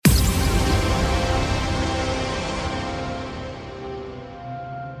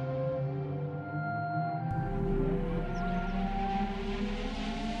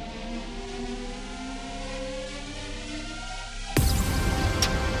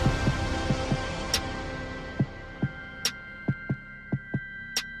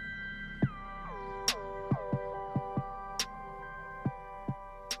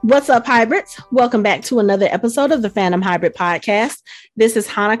What's up, hybrids? Welcome back to another episode of the Phantom Hybrid Podcast. This is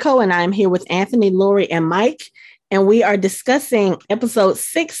Hanako, and I'm here with Anthony, Lori, and Mike. And we are discussing episode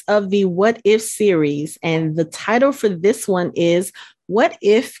 6 of the What If series. And the title for this one is What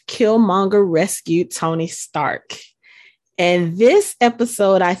If Killmonger Rescued Tony Stark? And this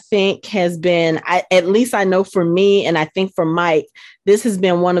episode, I think, has been, at least I know for me, and I think for Mike, this has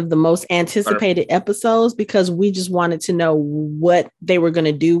been one of the most anticipated episodes because we just wanted to know what they were going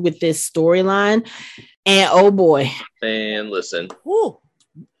to do with this storyline. And oh boy. And listen. Woo.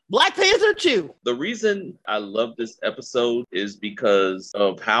 Black Panther 2. The reason I love this episode is because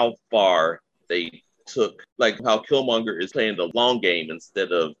of how far they took, like how Killmonger is playing the long game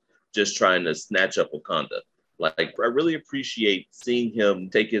instead of just trying to snatch up Wakanda. Like, I really appreciate seeing him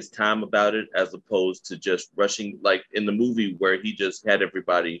take his time about it as opposed to just rushing, like in the movie where he just had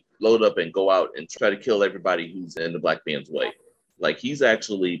everybody load up and go out and try to kill everybody who's in the black man's way. Like, he's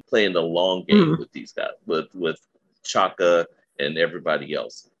actually playing the long game with these guys, with Chaka and everybody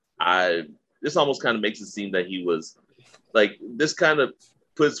else. This almost kind of makes it seem that he was, like, this kind of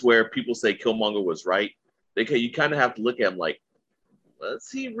puts where people say Killmonger was right. You kind of have to look at him like, was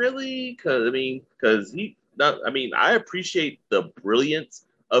he really? Because I appreciate the brilliance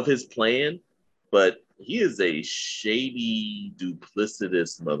of his plan, but he is a shady,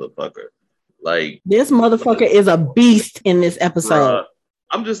 duplicitous motherfucker. Like, this motherfucker is a beast in this episode.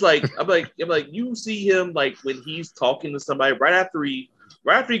 I'm like, you see him like when he's talking to somebody right after he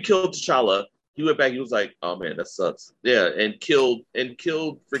killed T'Challa, he went back. He was like, "Oh man, that sucks." Yeah, and killed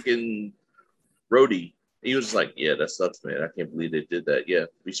freaking Rhodey. He was just like, "Yeah, that sucks, man. I can't believe they did that. Yeah,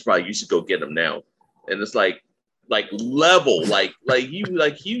 you should go get him now." And it's like level, like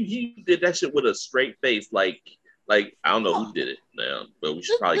he did that shit with a straight face, like I don't know who did it now, but we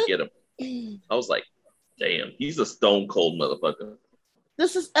should probably get him. I was like, damn, he's a stone cold motherfucker.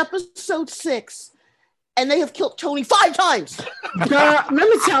 This is episode 6, and they have killed Tony 5 times. Girl, let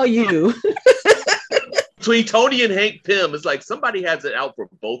me tell you. Between Tony and Hank Pym, it's like somebody has it out for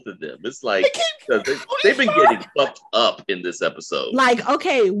both of them. It's like they've been getting fucked up in this episode. Like,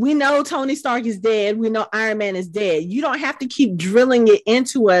 okay, we know Tony Stark is dead. We know Iron Man is dead. You don't have to keep drilling it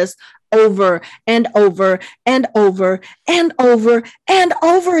into us over and over and over and over and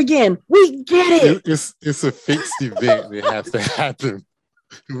over again. We get it. It's a fixed event that has to happen.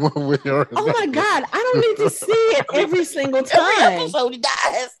 One way or another. Oh my God, I don't need to see it every single time. Every episode he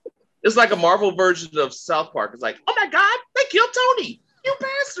dies. It's like a Marvel version of South Park. It's like, oh my God, they killed Tony, you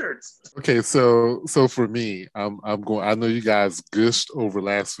bastards. Okay, so for me, I'm going. I know you guys gushed over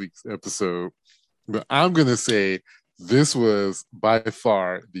last week's episode, but I'm gonna say this was by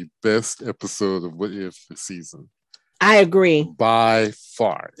far the best episode of What If this season. I agree. By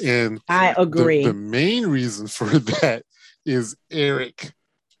far, and I agree. The main reason for that is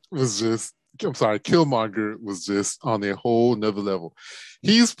Killmonger was just on a whole nother level.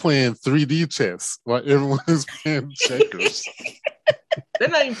 He's playing 3D chess while everyone is playing checkers. They're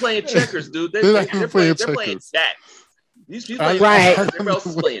not even playing checkers, dude. They're playing jacks. These people, everyone else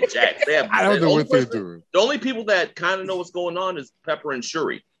is playing jacks. I don't know what they're doing. The only people that kind of know what's going on is Pepper and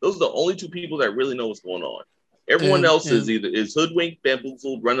Shuri. Those are the only 2 people that really know what's going on. Everyone else is hoodwinked,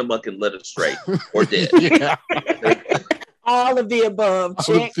 bamboozled, run amok, and led astray, or dead. All of the above.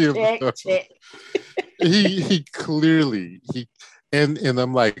 Check. He clearly and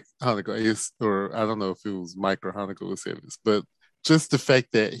I'm like, Hanako, or I don't know if it was Mike or Hanako who said this, but just the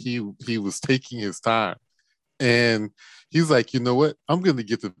fact that he was taking his time, and he's like, you know what, I'm going to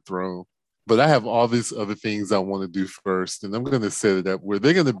get the throne, but I have all these other things I want to do first, and I'm going to set it up where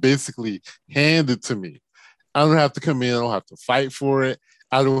they're going to basically hand it to me. I don't have to come in. I don't have to fight for it.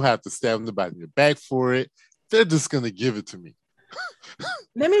 I don't have to stab anybody in the back for it. They're just going to give it to me.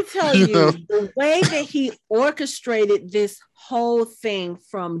 Let me tell you, the way that he orchestrated this whole thing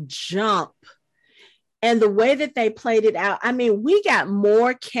from jump and the way that they played it out. I mean, we got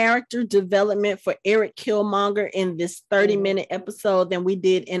more character development for Eric Killmonger in this 30-minute episode than we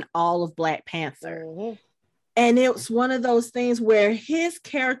did in all of Black Panther. Mm-hmm. And it's one of those things where his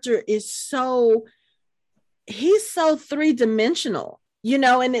character is he's so 3-dimensional, you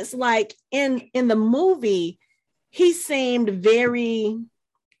know, and it's like in the movie, he seemed very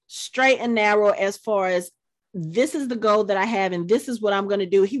straight and narrow as far as this is the goal that I have and this is what I'm going to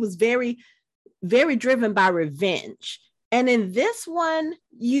do. He was very, very driven by revenge. And in this one,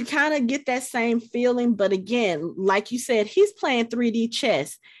 you kind of get that same feeling. But again, like you said, he's playing 3D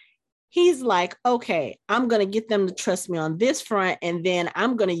chess. he's like, okay, I'm going to get them to trust me on this front. And then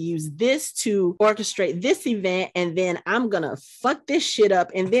I'm going to use this to orchestrate this event. And then I'm going to fuck this shit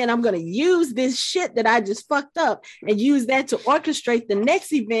up. And then I'm going to use this shit that I just fucked up and use that to orchestrate the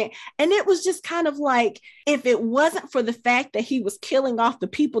next event. And it was just kind of like, if it wasn't for the fact that he was killing off the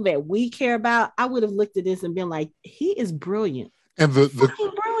people that we care about, I would have looked at this and been like, he is brilliant. And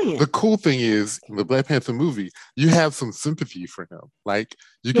Fucking brilliant. the cool thing is, in the Black Panther movie, you have some sympathy for him. Like,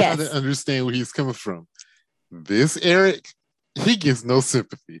 you Yes. gotta understand where he's coming from. This Eric, he gets no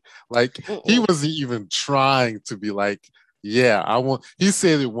sympathy. Like, he wasn't even trying to be like, yeah, he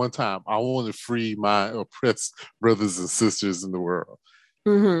said it one time, I want to free my oppressed brothers and sisters in the world.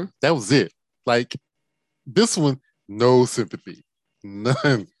 Mm-hmm. That was it. Like, this one, no sympathy.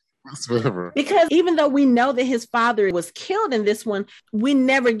 None whatsoever. Because even though we know that his father was killed in this one, we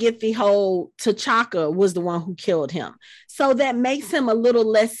never get the whole T'Chaka was the one who killed him. So that makes him a little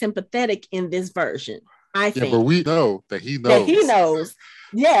less sympathetic in this version, I think. Yeah, but we know that he knows. That he knows.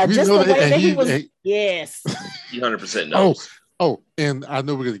 Yeah, We just know the way that he he- was. and- Yes. He 100% knows. Oh, and I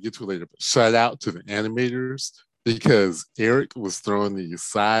know we're going to get to it later, but shout out to the animators because Eric was throwing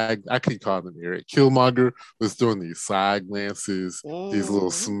these I can't call them Eric. Killmonger was throwing these side glances, these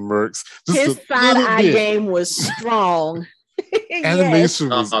little smirks. Just His a side little eye bit. game was strong. Yes. Animation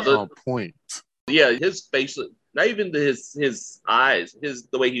was Uh-huh. on point. Yeah, his facial, not even his eyes,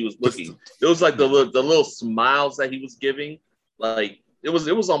 the way he was looking. It was like the little smiles that he was giving. Like it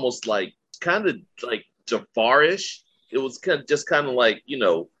was almost like kind of like Jafarish. It was kind of like, you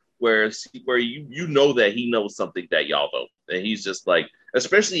know, where you know that he knows something that y'all don't, and he's just like,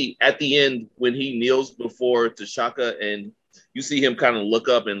 especially at the end when he kneels before T'Chaka and you see him kind of look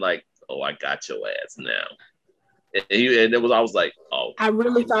up and like, oh, I got your ass now. And I was like, oh, I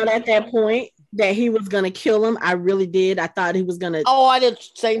really thought at that point that he was going to kill him. I really did. I thought he was going to. Oh, I didn't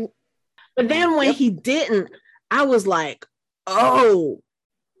say. But then when he didn't, I was like, oh,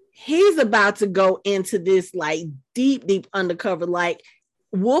 he's about to go into this like deep, deep undercover, like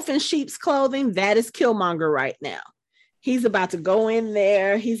wolf in sheep's clothing. That is Killmonger right now. He's about to go in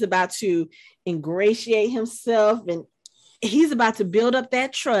there. He's about to ingratiate himself and he's about to build up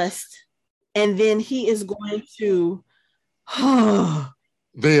that trust. And then he is going to.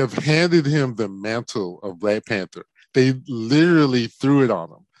 They have handed him the mantle of Black Panther. They literally threw it on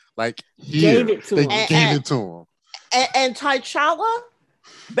him. Like, here, Gave it to they him. gave it to him. And T'Challa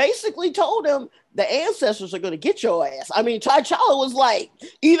basically told him the ancestors are going to get your ass. I mean, T'Challa was like,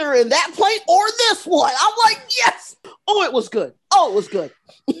 either in that plane or this one. I'm like, yes. Oh, it was good. Oh, it was good.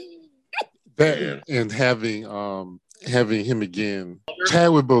 That and having him again,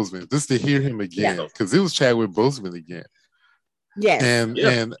 Chadwick Boseman, just to hear him again, because it was Chadwick Boseman again. Yes. And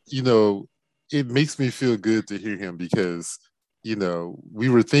you know, it makes me feel good to hear him because, you know, we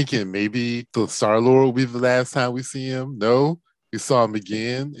were thinking maybe the Star-Lord will be the last time we see him. No, we saw him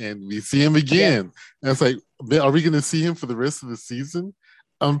again and we see him again. And it's like, are we going to see him for the rest of the season?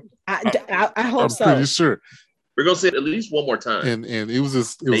 I hope I'm so. pretty sure. we're gonna see it at least one more time. And it was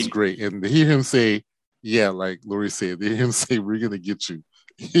just, it was great. And to hear him say, yeah, like Lori said, to hear him say, we're going to get you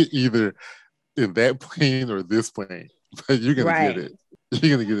either in that plane or this plane, but you're going to get it.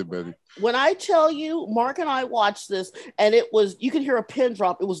 You're going to get it, buddy. When I tell you, Mark and I watched this, and it was, you could hear a pin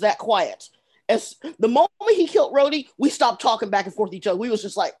drop. It was that quiet. As the moment he killed Rhodey, we stopped talking back and forth to each other. We was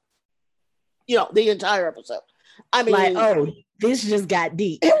just like, you know, the entire episode. I mean, like, oh, this just got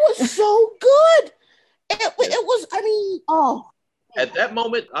deep. it was so good. It was, I mean, oh. At that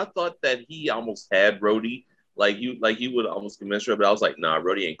moment, I thought that he almost had Rhodey. Like he would almost convince her, but I was like, nah,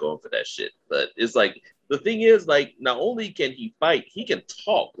 Rhodey ain't going for that shit. But it's like, the thing is, like, not only can he fight, he can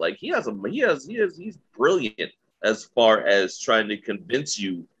talk. Like he's brilliant as far as trying to convince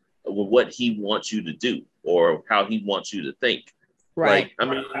you of what he wants you to do or how he wants you to think. Right. Like, I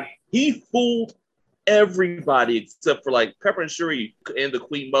mean, he fooled everybody except for like Pepper and Shuri and the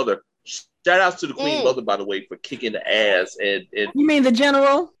Queen Mother. Shout outs to the Queen Mother, by the way, for kicking the ass. And you mean the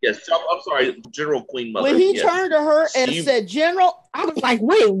general? Yes, I'm sorry, General Queen Mother. When he yes. turned to her and said, General, I was like,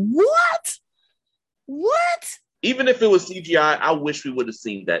 wait, what? What? Even if it was CGI, I wish we would have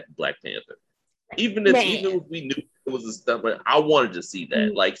seen that in Black Panther. Even if we knew it was a stunt, but I wanted to see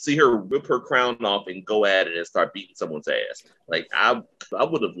that. Like, see her rip her crown off and go at it and start beating someone's ass. Like, I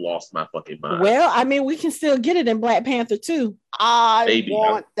would have lost my fucking mind. Well, I mean, we can still get it in Black Panther too. I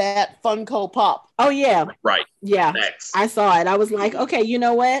want that Funko Pop. Oh yeah. Right. Yeah. Next. I saw it. I was like, okay, you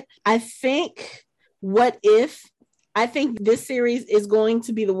know what? I think this series is going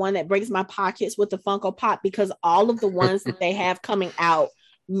to be the one that breaks my pockets with the Funko Pop because all of the ones that they have coming out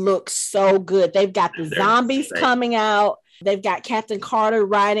look so good. They've got the zombies coming out. They've got Captain Carter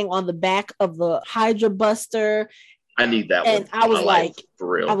riding on the back of the Hydra Buster. I need that and one. I was like, for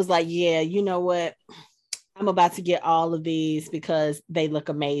real. I was like, yeah, you know what? I'm about to get all of these because they look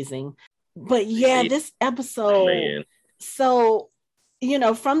amazing. But yeah, this episode, so,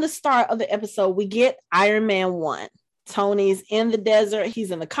 from the start of the episode, we get Iron Man 1. Tony's in the desert.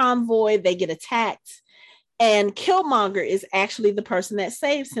 He's in the convoy. They get attacked. And Killmonger is actually the person that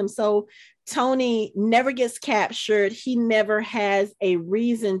saves him. So Tony never gets captured. He never has a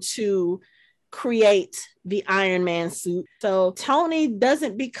reason to create the Iron Man suit. So Tony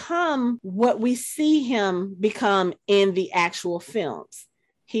doesn't become what we see him become in the actual films.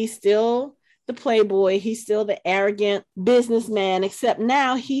 He's still the playboy. He's still the arrogant businessman, except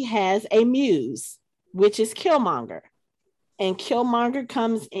now he has a muse, which is Killmonger. And Killmonger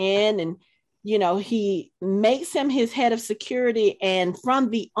comes in and, he makes him his head of security. And from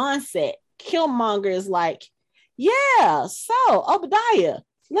the onset, Killmonger is like, yeah, so Obadiah,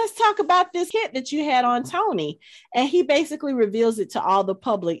 let's talk about this hit that you had on Tony. And he basically reveals it to all the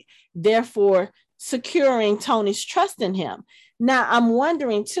public, therefore securing Tony's trust in him. Now, I'm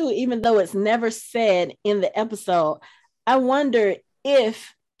wondering too, even though it's never said in the episode, I wonder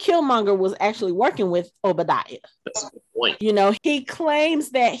if Killmonger was actually working with Obadiah. That's a good point. He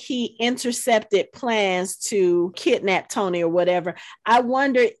claims that he intercepted plans to kidnap Tony or whatever. I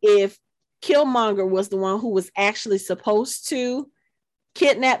wonder if Killmonger was the one who was actually supposed to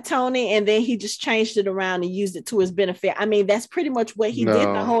kidnap Tony, and then he just changed it around and used it to his benefit. I mean, that's pretty much what he did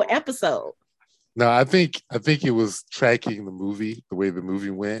the whole episode. No, I think it was tracking the movie, the way the movie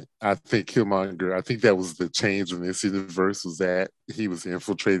went. I think Killmonger, I think that was the change in this universe, was that he was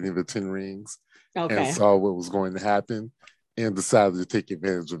infiltrating the Ten Rings and saw what was going to happen and decided to take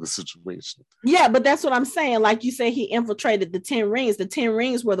advantage of the situation. Yeah, but that's what I'm saying. Like you say, he infiltrated the Ten Rings. The Ten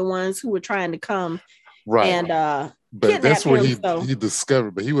Rings were the ones who were trying to come and but that's where he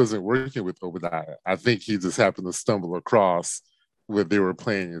discovered, but he wasn't working with Obadiah. I think he just happened to stumble across what they were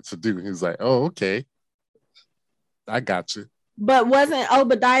planning to do. He was like, oh, okay, I got you. But wasn't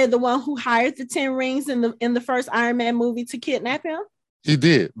Obadiah the one who hired the Ten Rings in the first Iron Man movie to kidnap him? He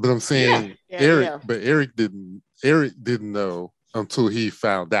did, but I'm saying but Eric didn't know until he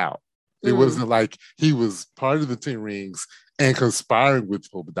found out. It wasn't like he was part of the Ten Rings and conspiring with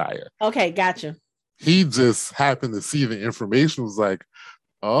Obadiah. Okay, gotcha. He just happened to see the information, was like,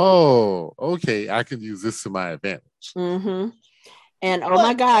 oh, okay, I can use this to my advantage. Mm-hmm. And oh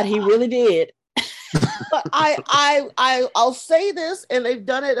my God, he really did. But I'll say this, and they've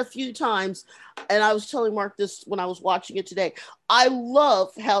done it a few times. And I was telling Mark this when I was watching it today. I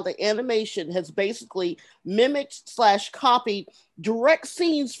love how the animation has basically mimicked / copied direct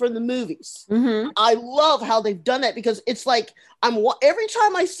scenes from the movies. Mm-hmm. I love how they've done that, because it's like every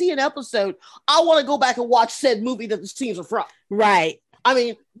time I see an episode, I want to go back and watch said movie that the scenes are from. Right. I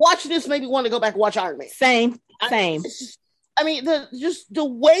mean, watching this made me want to go back and watch Iron Man. Same. I mean, the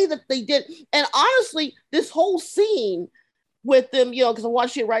way that they did, and honestly, this whole scene with them, because I'm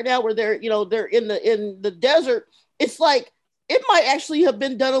watching it right now where they're in the desert. It's like it might actually have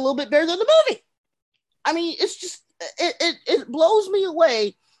been done a little bit better than the movie. I mean, it's just it blows me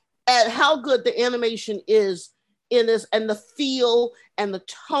away at how good the animation is in this, and the feel and the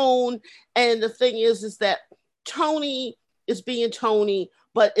tone. And the thing is that Tony is being Tony,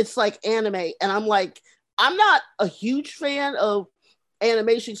 but it's like anime, and I'm like, I'm not a huge fan of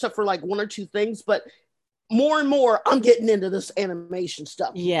animation except for like one or two things, but more and more I'm getting into this animation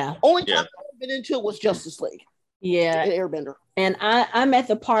stuff. Yeah. Only time I've been into it was Justice League. Yeah. And Airbender. And I'm at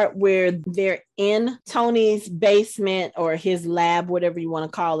the part where they're in Tony's basement or his lab, whatever you want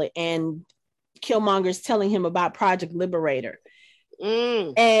to call it. And Killmonger's telling him about Project Liberator.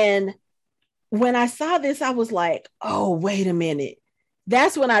 And when I saw this, I was like, oh, wait a minute.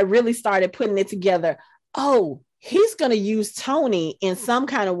 That's when I really started putting it together. Oh, he's going to use Tony in some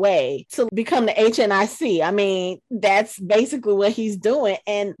kind of way to become the HNIC. I mean, that's basically what he's doing.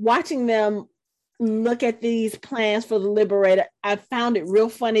 And watching them look at these plans for the Liberator, I found it real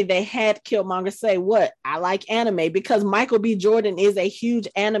funny. They had Killmonger say, what? I like anime, because Michael B. Jordan is a huge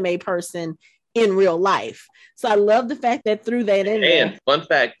anime person in real life. So I love the fact that threw that in there. And fun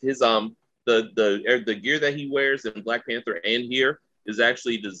fact, his the gear that he wears in Black Panther and here is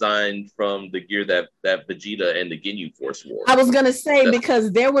actually designed from the gear that Vegeta and the Ginyu Force wore. I was gonna say,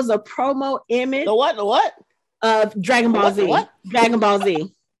 because there was a promo image. The what? Of Dragon Ball Z. What? Dragon Ball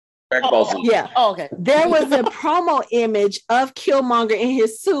Z. Dragon Ball Z. Yeah. Oh, okay. There was a promo image of Killmonger in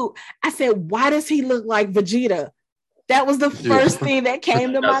his suit. I said, why does he look like Vegeta? That was the first thing that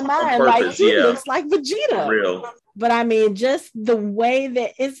came to my mind. Purpose, like, he looks like Vegeta. For real. But I mean, just the way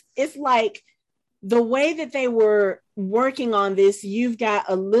that it's like the way that they were working on this, you've got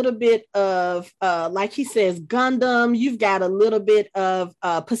a little bit of, like he says, Gundam. You've got a little bit of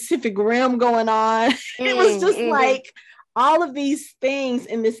Pacific Rim going on. It was just like all of these things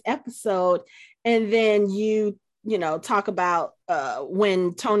in this episode. And then you know, talk about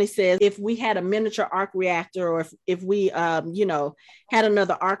when Tony says, if we had a miniature arc reactor, or if we, you know, had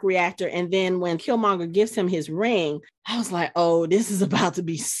another arc reactor. And then when Killmonger gives him his ring, I was like, oh, this is about to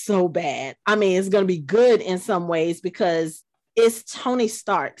be so bad. I mean, it's going to be good in some ways because it's Tony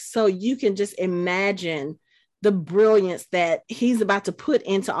Stark. So you can just imagine the brilliance that he's about to put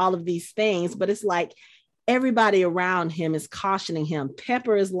into all of these things. But it's like everybody around him is cautioning him.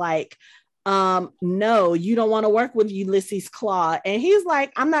 Pepper is like, no, you don't want to work with Ulysses Claw. And he's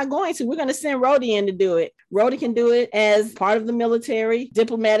like, I'm not going to. We're going to send Rhodey in to do it. Rhodey can do it as part of the military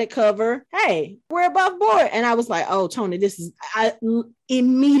diplomatic cover. Hey, we're above board. And I was like, oh, Tony,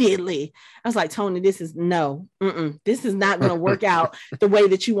 immediately I was like, Tony, this is not going to work out the way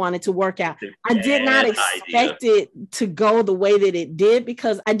that you want it to work out. I did not expect it to go the way that it did,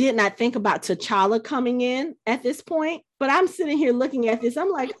 because I did not think about T'Challa coming in at this point. But I'm sitting here looking at this.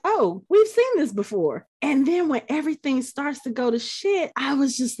 I'm like, oh, we've seen this before. And then when everything starts to go to shit, I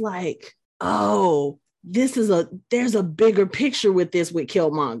was just like, oh, there's a bigger picture with this with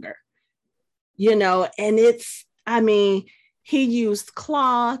Killmonger, you know. And he used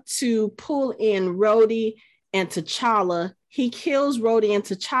Claw to pull in Rhodey and T'Challa. He kills Rhodey and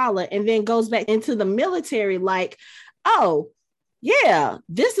T'Challa and then goes back into the military like, oh, yeah,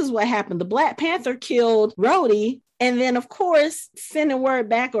 this is what happened. The Black Panther killed Rhodey. And then, of course, sending word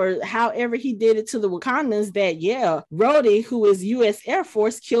back, or however he did it to the Wakandans, that, yeah, Rhodey, who is U.S. Air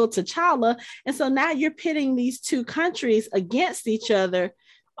Force, killed T'Challa. And so now you're pitting these two countries against each other,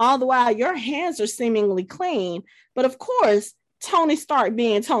 all the while your hands are seemingly clean. But of course, Tony Stark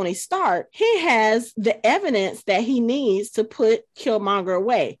being Tony Stark, he has the evidence that he needs to put Killmonger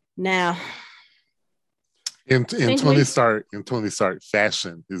away. Now, in Tony Stark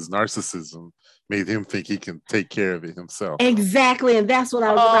fashion, his narcissism made him think he can take care of it himself. Exactly. And that's what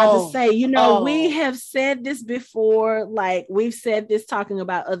I was about to say. You know, we have said this before, like we've said this talking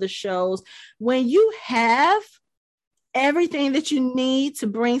about other shows. When you have everything that you need to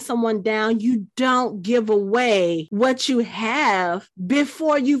bring someone down, you don't give away what you have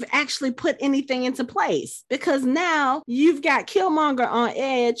before you've actually put anything into place. Because now you've got Killmonger on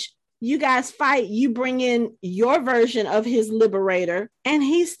edge. You guys fight, you bring in your version of his liberator, and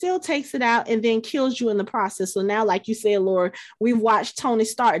he still takes it out and then kills you in the process. So now, like you said, Laura, we've watched Tony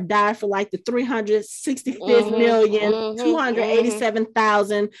Stark die for like the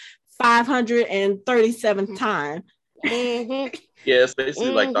 365,287,537th time. Yeah, it's basically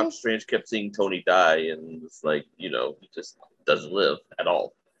like Doctor Strange kept seeing Tony die, and it's like, you know, he just doesn't live at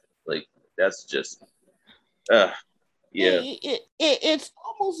all. Like, that's just... yeah, it's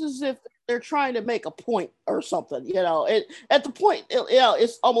almost as if they're trying to make a point or something, you know. At the point, you know,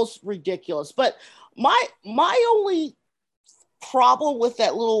 it's almost ridiculous. But my only problem with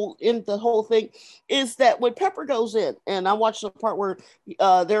that the whole thing is that when Pepper goes in, and I watched the part where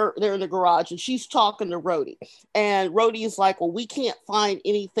they're in the garage and she's talking to Rhodey, and Rhodey is like, well, we can't find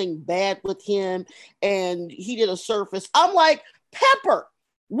anything bad with him, and he did a surface. I'm like, Pepper,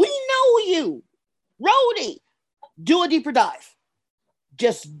 we know you, Rhodey. Do a deeper dive.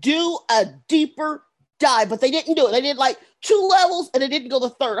 Just do a deeper dive. But they didn't do it. They did like 2 levels and they didn't go the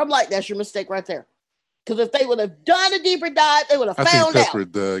third. I'm like, that's your mistake right there. Because if they would have done a deeper dive, they would have found out. I think Pepper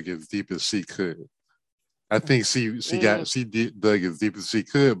dug as deep as she could. I think she dug as deep as she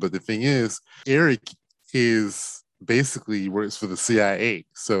could. But the thing is, Eric basically works for the CIA.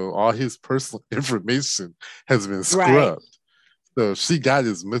 So all his personal information has been scrubbed. Right. So she got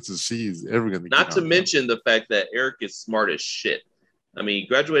as much as she's ever going to get. Not to mention the fact that Eric is smart as shit. I mean,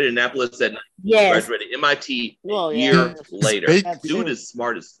 graduated Annapolis at 9, graduated MIT a year later. Dude is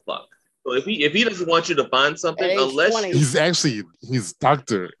smart as fuck. So if he doesn't want you to find something, unless he's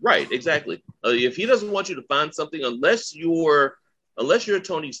doctor. Right, exactly. If he doesn't want you to find something, unless you're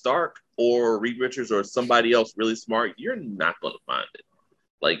Tony Stark or Reed Richards or somebody else really smart, you're not going to find it.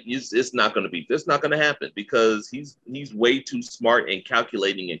 Like, it's not going to happen, because he's way too smart and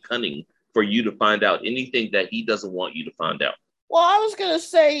calculating and cunning for you to find out anything that he doesn't want you to find out. Well, I was going to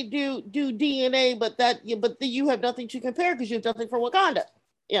say do DNA, but you have nothing to compare because you have nothing for Wakanda,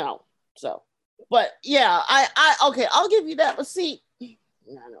 you know. So, but yeah, okay, I'll give you that. But see, I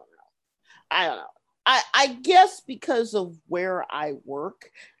don't know. I guess because of where I work,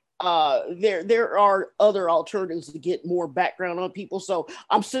 there are other alternatives to get more background on people. So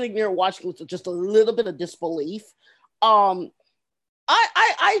I'm sitting there watching with just a little bit of disbelief.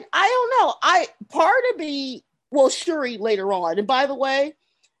 I don't know. Part of me, well, Shuri later on. And by the way,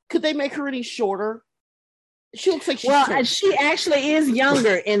 could they make her any shorter? She looks like she's she actually is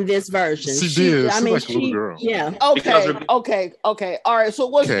younger in this version. She did. I mean, like a little girl. Yeah. Okay. All right. So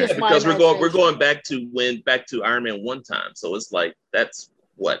it wasn't just my because we're going back to Iron Man 1 time. So it's like that's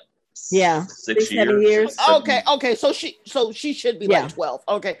what. Yeah, 7 years. Okay. So she should be like 12.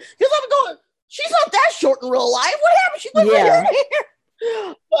 Okay, because I'm going. She's not that short in real life. What happened? She went from here to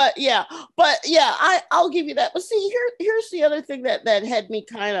here. But yeah, I'll give you that. But see, here's the other thing that had me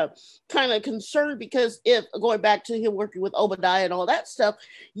kind of concerned, because if going back to him working with Obadiah and all that stuff,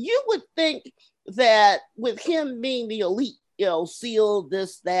 you would think that with him being the elite, SEAL,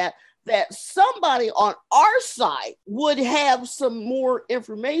 this, that somebody on our side would have some more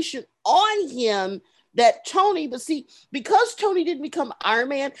information on him that Tony, but see, because Tony didn't become Iron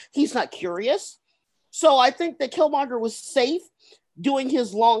Man, he's not curious. So I think that Killmonger was safe doing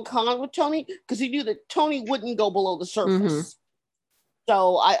his long con with Tony because he knew that Tony wouldn't go below the surface. Mm-hmm.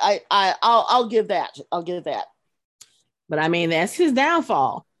 So I'll give that. But I mean, that's his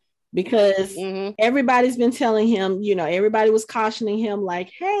downfall, because everybody's been telling him, everybody was cautioning him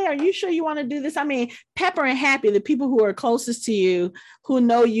like, hey, are you sure you want to do this? I mean, Pepper and Happy, the people who are closest to you, who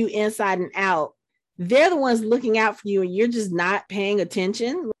know you inside and out, they're the ones looking out for you, and you're just not paying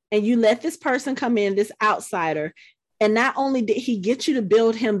attention. And you let this person come in, this outsider. And not only did he get you to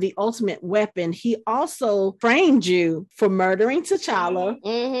build him the ultimate weapon, he also framed you for murdering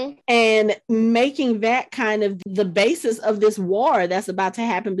T'Challa and making that kind of the basis of this war that's about to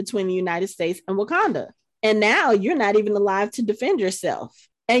happen between the United States and Wakanda. And now you're not even alive to defend yourself.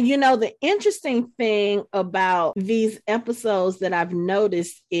 And the interesting thing about these episodes that I've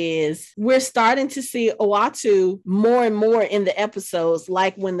noticed is we're starting to see Uatu more and more in the episodes.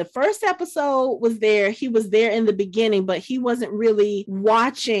 Like when the first episode was there, he was there in the beginning, but he wasn't really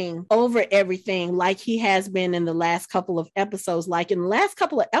watching over everything like he has been in the last couple of episodes. Like in the last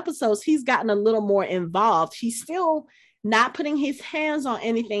couple of episodes, he's gotten a little more involved. He's still not putting his hands on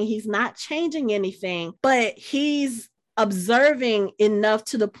anything. He's not changing anything, but he's observing enough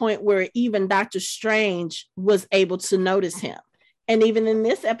to the point where even Doctor Strange was able to notice him. And even in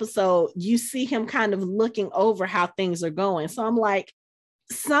this episode, you see him kind of looking over how things are going. So I'm like,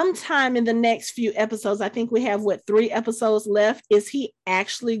 sometime in the next few episodes, I think we have 3 episodes left. Is he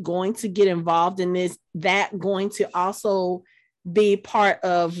actually going to get involved in this? That going to also be part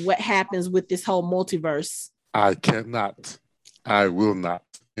of what happens with this whole multiverse? I cannot. I will not.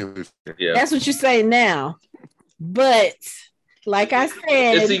 Yeah. That's what you say now. But like I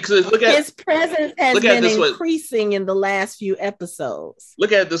said, his presence has been increasing in the last few episodes.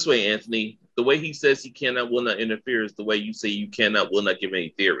 Look at it this way, Anthony. The way he says he cannot, will not interfere is the way you say you cannot, will not give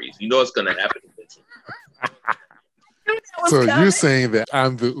any theories. You know it's going to happen. So you're saying that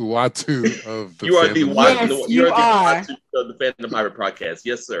I'm the Uatu of the You are the Uatu, yes, you are the Uatu of the Phantom Pirate podcast.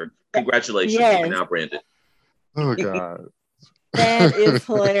 Yes, sir. Congratulations. Yes. You're now branded. Oh, God. That is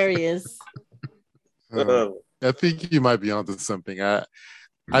hilarious. I think you might be onto something. I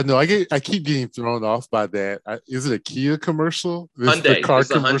know I keep getting thrown off by that. Is it a Kia commercial? Hyundai. It's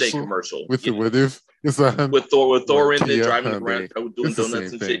a Hyundai commercial. With it's a Hyundai. With Thor in there driving around doing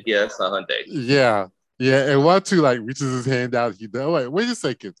donuts and shit. Yeah, it's a Hyundai. Yeah. And Uatu reaches his hand out. Wait a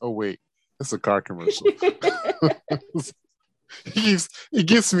second. Oh wait, that's a car commercial. He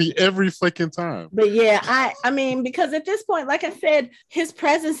gets me every fucking time. But yeah, I mean, because at this point, like I said, his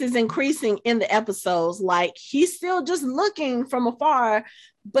presence is increasing in the episodes. Like he's still just looking from afar,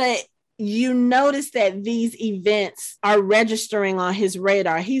 but you notice that these events are registering on his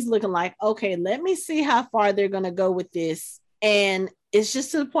radar. He's looking like, okay, let me see how far they're going to go with this. And it's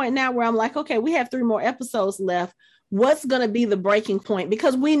just to the point now where I'm like, okay, we have 3 more episodes left. What's going to be the breaking point?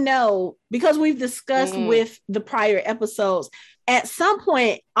 Because we know, because we've discussed with the prior episodes, at some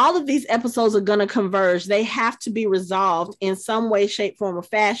point, all of these episodes are going to converge. They have to be resolved in some way, shape, form, or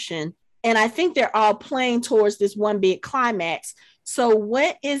fashion. And I think they're all playing towards this one big climax. So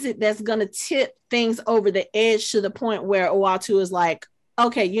what is it that's going to tip things over the edge to the point where Uatu is like,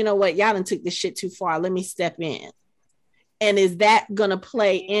 okay, you know what? Y'all done took this shit too far. Let me step in. And is that going to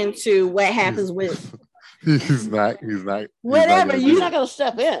play into what happens with... He's not. Whatever. He's not going to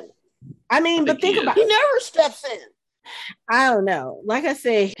step in. I mean, but think about it. He never steps in. I don't know. Like I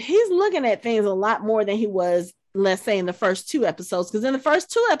said, he's looking at things a lot more than he was, let's say, in the first 2 episodes. Because in the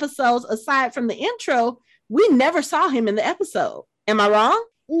first 2 episodes, aside from the intro, we never saw him in the episode. Am I wrong?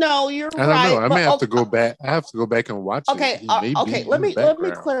 No, you're I don't right. know. I may have but, to go back. I have to go back and watch Okay, it. He may be okay. in Let the me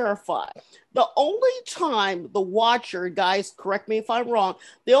background. clarify. The only time the Watcher, guys, correct me if I'm wrong.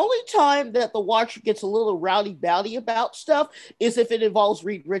 The only time that the Watcher gets a little rowdy bowdy about stuff is if it involves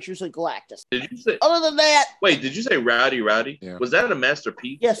Reed Richards and Galactus. Did you say? Other than that, Wait, did you say Rowdy Rowdy? Yeah. Was that a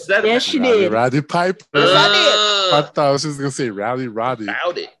masterpiece? Yes. Was that Yes, she Roddy, did. Roddy Piper. Yes, I I thought I was just gonna say Roddy. About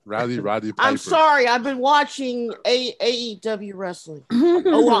it. Roddy Piper. I'm sorry. I've been watching AEW wrestling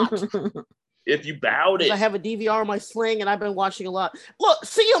a lot. If you bowed it. I have a DVR on my sling, and I've been watching a lot. Look,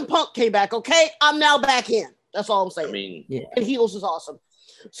 CM Punk came back. Okay, I'm now back in. That's all I'm saying. I mean, Yeah. And heels is awesome.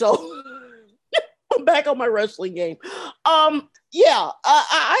 So I'm back on my wrestling game. Yeah,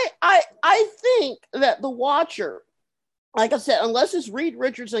 I think that the Watcher, like I said, unless it's Reed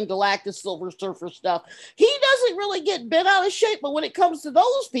Richards and Galactus Silver Surfer stuff, he doesn't really get bent out of shape. But when it comes to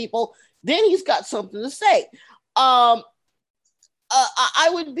those people, then he's got something to say. I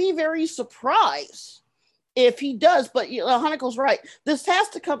would be very surprised if he does, but Haneko's right. This has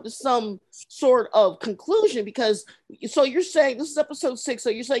to come to some sort of conclusion because, so you're saying this is episode 6, so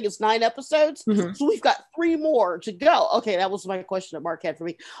you're saying it's 9 episodes? Mhm. So we've got 3 more to go. Okay, that was my question that Mark had for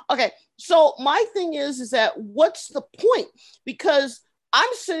me. Okay, so my thing is that what's the point? Because I'm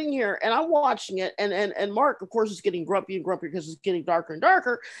sitting here and I'm watching it, and Mark, of course, is getting grumpy and grumpy because it's getting darker and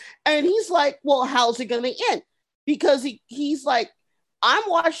darker. And he's like, well, how's it going to end? Because he's like, I'm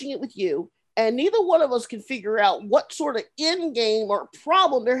watching it with you, and neither one of us can figure out what sort of end game or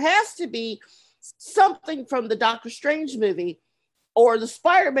problem. There has to be something from the Doctor Strange movie or the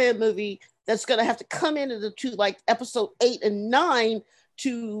Spider-Man movie that's going to have to come into the two, like episode 8 and 9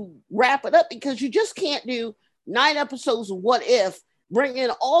 to wrap it up, because you just can't do 9 episodes of What If, bring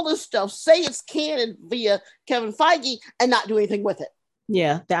in all this stuff, say it's canon via Kevin Feige, and not do anything with it.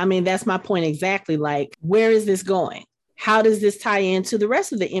 Yeah, I mean, that's my point exactly. Like, where is this going? How does this tie into the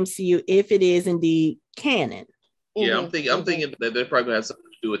rest of the MCU if it is indeed canon? Yeah, I'm thinking that they're probably gonna have something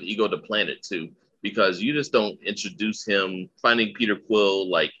to do with Ego the Planet too, because you just don't introduce him finding Peter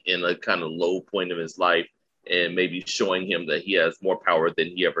Quill like in a kind of low point of his life and maybe showing him that he has more power than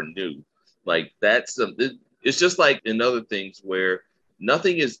he ever knew. Like that's it's just like in other things where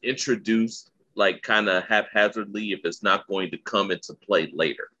nothing is introduced like kind of haphazardly if it's not going to come into play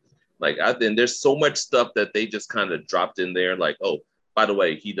later. Like then there's so much stuff that they just kind of dropped in there, like, oh, by the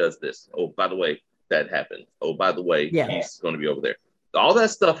way, he does this. Oh, by the way, that happened. Oh, by the way, he's going to be over there. All that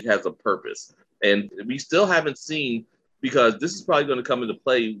stuff has a purpose, and we still haven't seen, because this is probably going to come into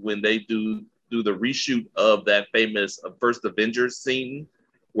play when they do the reshoot of that famous first Avengers scene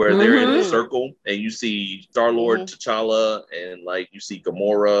where they're in a circle and you see Star-Lord, T'Challa, and like you see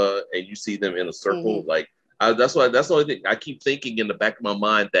Gamora, and you see them in a circle, like. That's the only thing I keep thinking in the back of my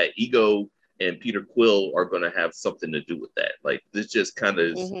mind, that Ego and Peter Quill are going to have something to do with that. Like this just kind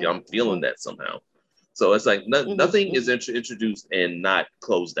of, I'm feeling that somehow. So it's like nothing is introduced and not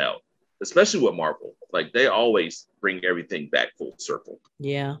closed out, especially with Marvel. Like they always bring everything back full circle.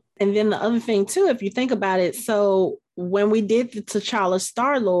 Yeah. And then the other thing too, if you think about it, so when we did the T'Challa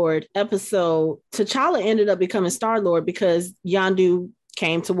Star-Lord episode, T'Challa ended up becoming Star-Lord because Yondu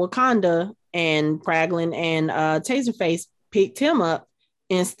came to Wakanda and Kraglin and Taserface picked him up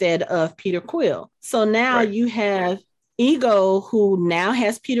instead of Peter Quill. So now you have Ego, who now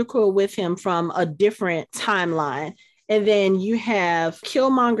has Peter Quill with him from a different timeline. And then you have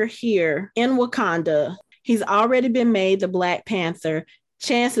Killmonger here in Wakanda. He's already been made the Black Panther.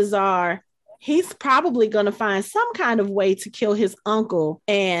 Chances are he's probably going to find some kind of way to kill his uncle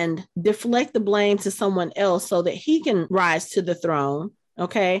and deflect the blame to someone else so that he can rise to the throne.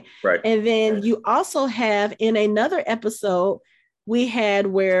 Okay. Right. And then you also have in another episode, we had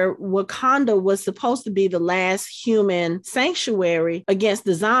where Wakanda was supposed to be the last human sanctuary against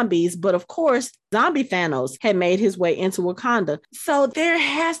the zombies. But of course, zombie Thanos had made his way into Wakanda. So there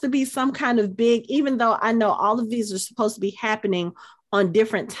has to be some kind of big, even though I know all of these are supposed to be happening on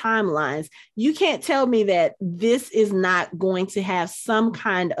different timelines, you can't tell me that this is not going to have some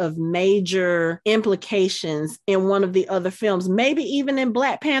kind of major implications in one of the other films, maybe even in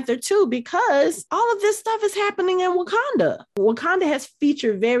Black Panther 2, because all of this stuff is happening in Wakanda. Wakanda has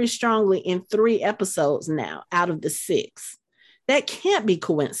featured very strongly in 3 episodes now out of the 6. That can't be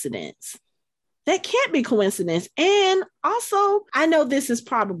coincidence. That can't be coincidence. And also, I know this is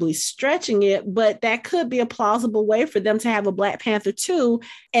probably stretching it, but that could be a plausible way for them to have a Black Panther 2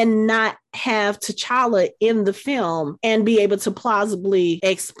 and not have T'Challa in the film and be able to plausibly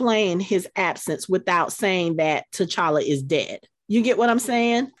explain his absence without saying that T'Challa is dead. You get what I'm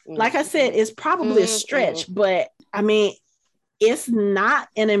saying? Like I said, it's probably a stretch, but I mean, it's not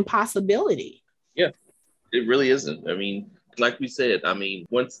an impossibility. Yeah, it really isn't. I mean, Like we said, I mean,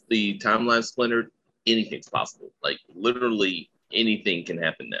 once the timeline splintered, anything's possible. Like literally anything can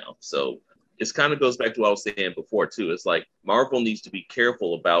happen now. So it kind of goes back to what I was saying before too. It's like Marvel needs to be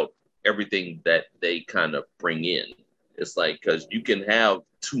careful about everything that they kind of bring in. It's like because you can have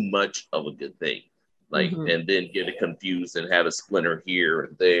too much of a good thing, like and then get it confused and have a splinter here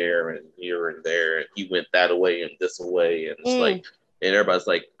and there and here and there. And he went that way and this way, and it's like, and everybody's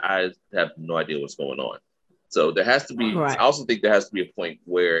like, I have no idea what's going on. So there has to be, I also think there has to be a point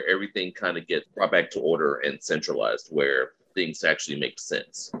where everything kind of gets brought back to order and centralized where things actually make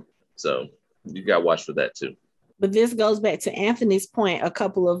sense. So you got to watch for that too. But this goes back to Anthony's point a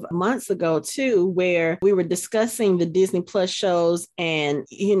couple of months ago, too, where we were discussing the Disney Plus shows. And,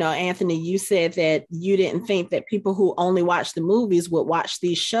 you know, Anthony, you said that you didn't think that people who only watch the movies would watch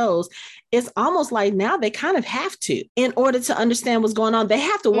these shows. It's almost like now they kind of have to, in order to understand what's going on. They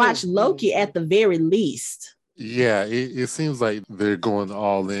have to watch Loki at the very least. Yeah, it seems like they're going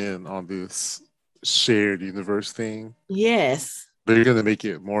all in on this shared universe thing. Yes. They're going to make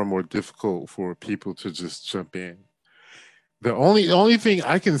it more and more difficult for people to just jump in. The only thing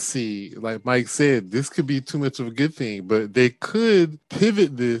I can see, like Mike said, this could be too much of a good thing, but they could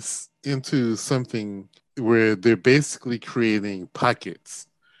pivot this into something where they're basically creating pockets.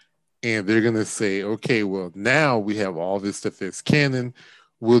 And they're going to say, okay, well, now we have all this stuff that's canon.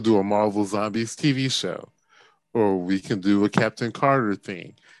 We'll do a Marvel Zombies TV show. Or we can do a Captain Carter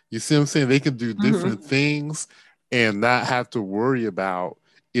thing. You see what I'm saying? They can do different things and not have to worry about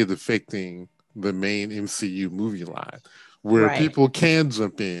it affecting the main MCU movie line, where people can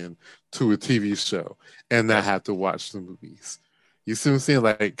jump in to a TV show and not have to watch the movies. You see what I'm saying?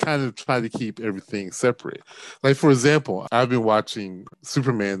 Like, kind of try to keep everything separate. Like, for example, I've been watching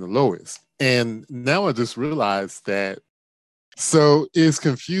Superman and Lois, and now I just realized that so it's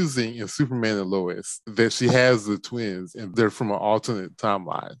confusing in Superman and Lois that she has the twins and they're from an alternate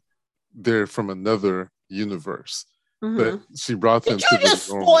timeline. They're from another universe. But she brought them to the just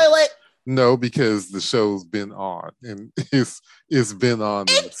spoil it? No, because the show's been on and it's been on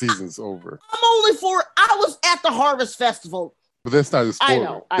and the season's over. I was at the Harvest Festival. But that's not a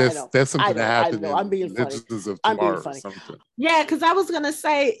spoiler. That's something that happened I'm being in funny. Legends of Tomorrow or something. Yeah, because I was gonna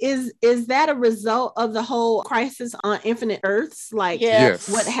say, is that a result of the whole Crisis on Infinite Earths? Like,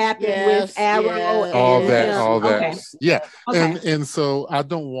 what happened with Arrow and all that. Okay. Yeah, and so I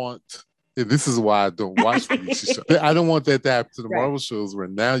don't want. And this is why I don't watch the DC show. I don't want that to happen to the Marvel shows, where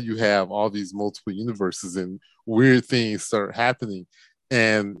now you have all these multiple universes and weird things start happening.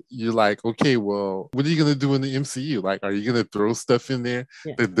 And you're like, okay, well, what are you going to do in the MCU? Like, are you going to throw stuff in there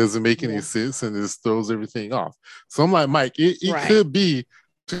that doesn't make any sense and just throws everything off? So I'm like, Mike, it could be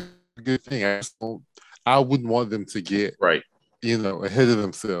a good thing. I wouldn't want them to get, ahead of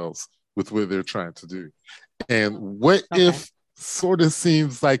themselves with what they're trying to do. And what if sort of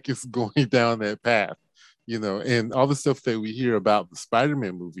seems like it's going down that path? And all the stuff that we hear about the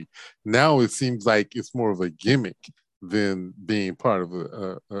Spider-Man movie, now it seems like it's more of a gimmick than being part of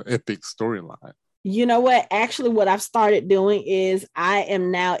a epic storyline. You know what? Actually, what I've started doing is I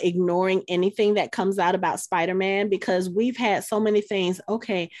am now ignoring anything that comes out about Spider-Man, because we've had so many things.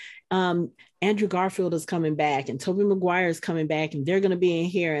 Okay, Andrew Garfield is coming back and Tobey Maguire is coming back and they're going to be in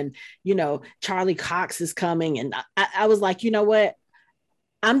here, and, Charlie Cox is coming. And I was like, you know what?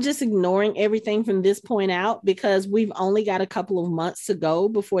 I'm just ignoring everything from this point out, because we've only got a couple of months to go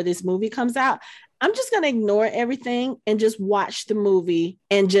before this movie comes out. I'm just going to ignore everything and just watch the movie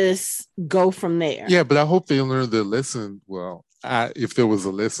and just go from there. Yeah, but I hope they learn the lesson. Well, if there was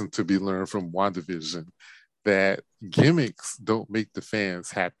a lesson to be learned from WandaVision, that gimmicks don't make the fans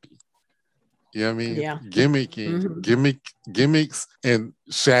happy. You know what I mean? Yeah. Gimmicks and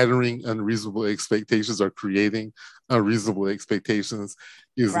shattering unreasonable expectations or creating unreasonable expectations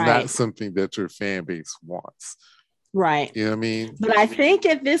is not something that your fan base wants. Right. You know what I mean? But I think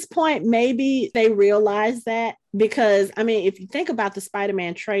at this point, maybe they realize that, because, I mean, if you think about the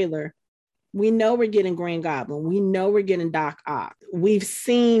Spider-Man trailer, we know we're getting Green Goblin. We know we're getting Doc Ock. We've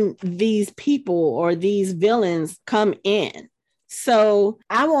seen these people or these villains come in. So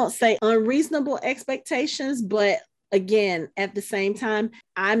I won't say unreasonable expectations, but again, at the same time,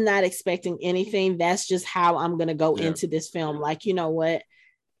 I'm not expecting anything. That's just how I'm going to go into this film. Like, you know what?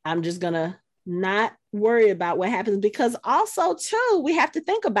 I'm just going to not worry about what happens, because also too, we have to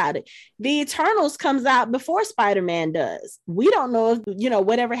think about it. The Eternals comes out before Spider-Man does. We don't know if,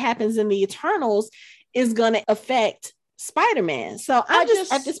 whatever happens in the Eternals is going to affect Spider-Man. So I'm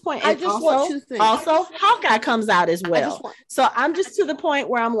just at this point, I and just also, want two things. Also, Hawkeye comes out as well. So I'm just to the point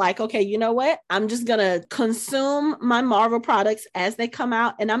where I'm like, okay, you know what? I'm just gonna consume my Marvel products as they come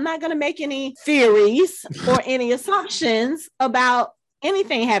out, and I'm not gonna make any theories or any assumptions about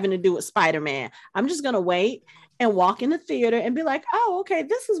anything having to do with Spider-Man. I'm just gonna wait and walk in the theater and be like, oh, okay,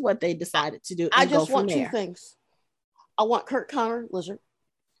 this is what they decided to do. I just want two things. I want Kurt Connor, Lizard,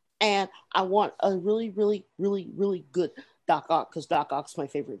 and I want a really, really, really, really good Doc Ock, because Doc Ock's my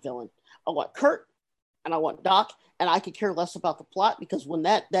favorite villain. I want Kurt and I want Doc, and I could care less about the plot, because when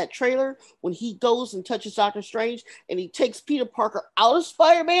that trailer, when he goes and touches Doctor Strange and he takes Peter Parker out of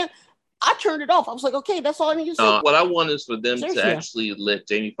Spider-Man, I turned it off. I was like, okay, that's all I need to say. What I want is for them to actually let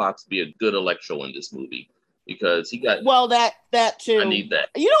Jamie Foxx be a good Electro in this movie, because he got that too. I need that.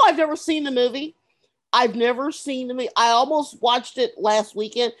 You know, I've never seen the movie. I almost watched it last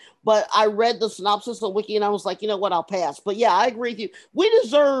weekend, but I read the synopsis on Wiki and I was like, you know what, I'll pass. But yeah, I agree with you. We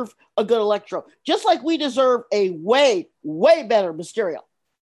deserve a good Electro, just like we deserve a way, way better Mysterio.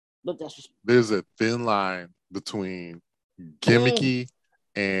 But that's just... There's a thin line between gimmicky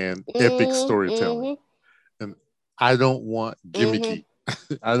and epic storytelling. And I don't want gimmicky.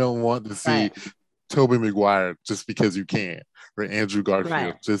 I don't want to see Tobey Maguire just because you can, or Andrew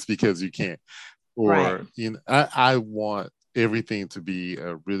Garfield just because you can. Or you know, I want everything to be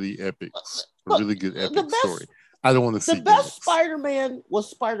a really epic, a really good epic story. I don't want to see the best Spider-Man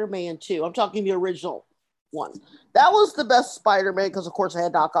was Spider-Man 2. I'm talking the original one. That was the best Spider-Man because, of course, I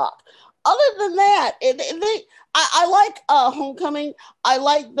had Doc Ock. Other than that, I like Homecoming. I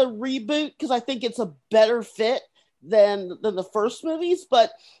like the reboot because I think it's a better fit than the first movies.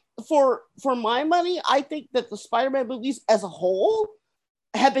 But for my money, I think that the Spider-Man movies as a whole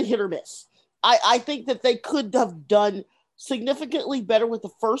have been hit or miss. I think that they could have done significantly better with the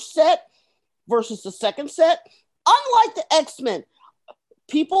first set versus the second set. Unlike the X-Men,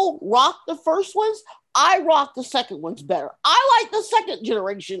 people rock the first ones. I rock the second ones better. I like the second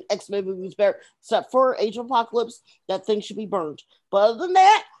generation X-Men movies better, except for Age of Apocalypse. That thing should be burned. But other than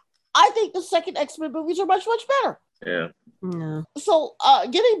that, I think the second X-Men movies are much, much better. Yeah. So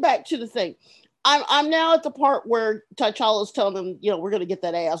getting back to the thing. I'm now at the part where T'Challa's telling him, you know, we're going to get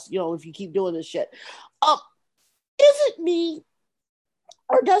that ass, you know, if you keep doing this shit. Is it me,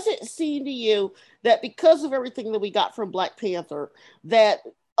 or does it seem to you that because of everything that we got from Black Panther, that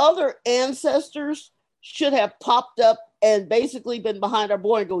other ancestors should have popped up and basically been behind our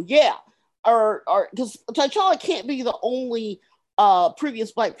boy and go, yeah, or because T'Challa can't be the only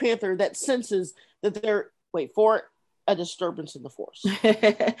previous Black Panther that senses that they're, wait for it, a disturbance in the force.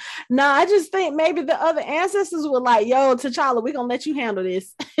 No, I just think maybe the other ancestors were like, yo, T'Challa, we're gonna let you handle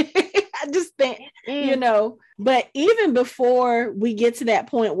this. I just think, you know, but even before we get to that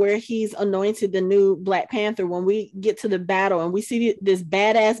point where he's anointed the new Black Panther, when we get to the battle and we see this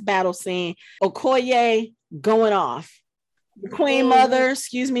badass battle scene, Okoye going off, the Queen Mother,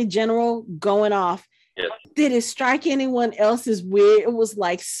 General going off. Yep. Did it strike anyone else as weird? It was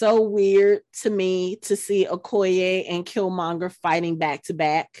like so weird to me to see Okoye and Killmonger fighting back to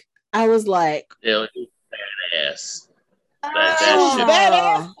back. I was like, yeah, badass. It was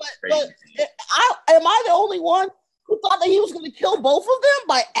badass, but am I the only one who thought that he was going to kill both of them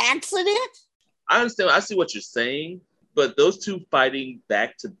by accident? I understand. I see what you're saying, but those two fighting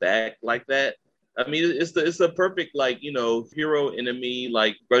back to back like that, I mean, it's a perfect, like, you know, hero enemy,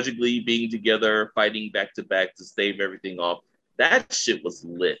 like grudgingly being together, fighting back to back to stave everything off. That shit was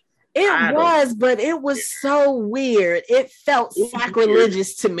lit. It was, but it was so weird. It felt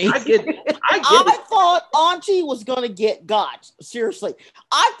sacrilegious to me. I get it. I thought Auntie was going to get got. Seriously.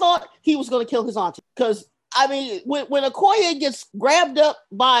 I thought he was going to kill his auntie. Because, I mean, when Okoye gets grabbed up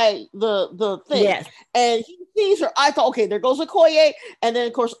by the thing and he sees her, I thought, okay, there goes Okoye. And then,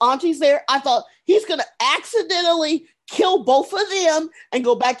 of course, Auntie's there. I thought he's going to accidentally kill both of them and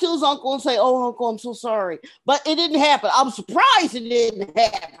go back to his uncle and say, oh, uncle, I'm so sorry. But it didn't happen. I'm surprised it didn't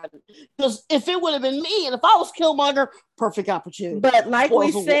happen. Because if it would have been me and if I was Killmonger, perfect opportunity. But like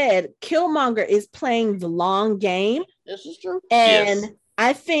we said, Killmonger is playing the long game. This is true. And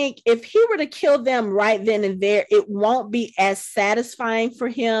I think if he were to kill them right then and there, it won't be as satisfying for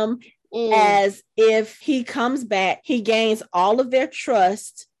him as if he comes back, he gains all of their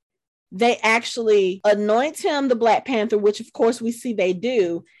trust. They actually anoint him the Black Panther, which of course we see they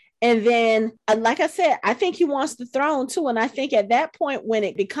do. And then, like I said, I think he wants the throne too. And I think at that point, when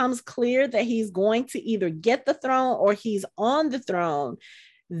it becomes clear that he's going to either get the throne or he's on the throne,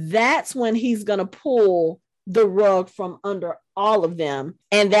 that's when he's going to pull the rug from under all of them.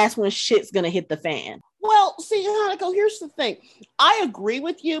 And that's when shit's going to hit the fan. Well, see, Hanako, here's the thing. I agree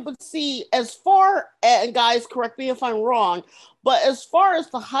with you, but see, as far, and guys, correct me if I'm wrong, but as far as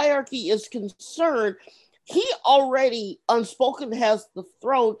the hierarchy is concerned, he already unspoken has the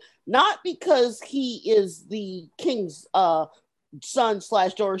throne, not because he is the king's son /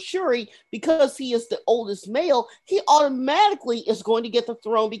 daughter Shuri, because he is the oldest male, he automatically is going to get the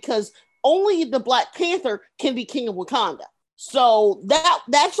throne because only the Black Panther can be king of Wakanda. So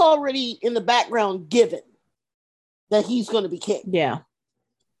that's already in the background given that he's going to be king. Yeah.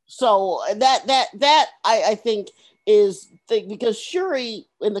 So that I think is because Shuri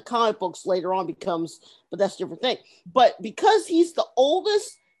in the comic books later on becomes, but that's a different thing. But because he's the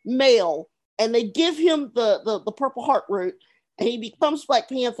oldest male and they give him the Purple Heart root and he becomes Black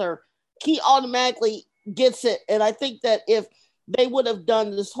Panther, he automatically gets it. And I think that if they would have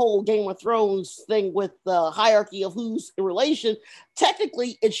done this whole Game of Thrones thing with the hierarchy of who's in relation,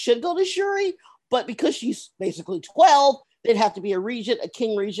 technically it should go to Shuri, but because she's basically 12, they'd have to be a regent, a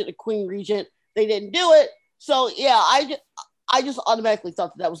king regent, a queen regent. They didn't do it. So yeah, I just automatically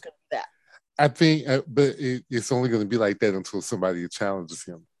thought that was going to be that. I think, but it's only going to be like that until somebody challenges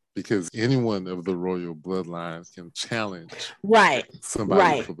him, because anyone of the royal bloodline can challenge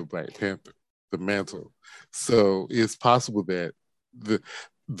somebody for the Black Panther, the mantle. So it's possible that the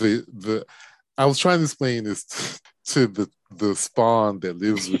I was trying to explain this to the spawn that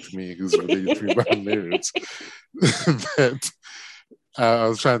lives with me, who's related to me by marriage. That I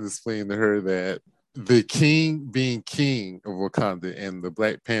was trying to explain to her that the king being king of Wakanda and the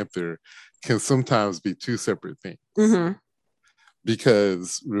Black Panther can sometimes be two separate things. Mm-hmm.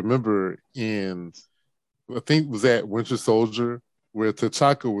 Because remember, I think it was at Winter Soldier, where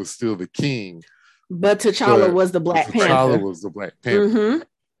T'Chaka was still the king. But T'Challa was the Black Panther. T'Challa was the Black Panther. Mm-hmm.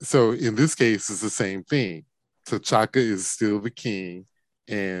 So in this case, it's the same thing. T'Chaka is still the king,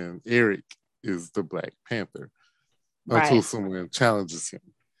 and Eric is the Black Panther until someone challenges him.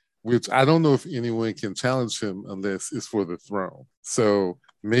 Which I don't know if anyone can challenge him unless it's for the throne. So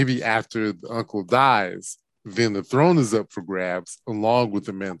maybe after the uncle dies, then the throne is up for grabs along with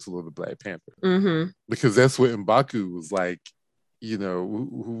the mantle of the Black Panther. Mm-hmm. Because that's what M'Baku was like, you know,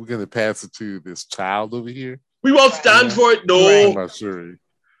 who we're going to pass it to, this child over here? We won't stand for it, no. Right. I'm not sure.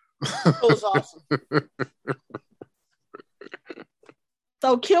 That was awesome.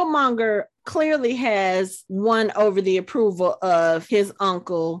 So Killmonger clearly has won over the approval of his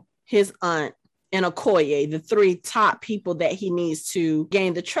uncle, his aunt, and Okoye, the three top people that he needs to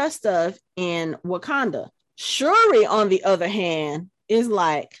gain the trust of in Wakanda. Shuri, on the other hand, is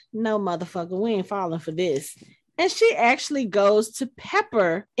like, no, motherfucker, we ain't falling for this. And she actually goes to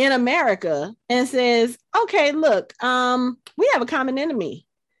Pepper in America and says, okay, look, we have a common enemy.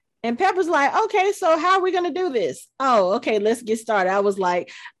 And Pepper's like, okay, so how are we going to do this? Oh, okay, let's get started. I was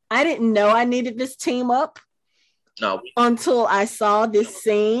like, I didn't know I needed this team up until I saw this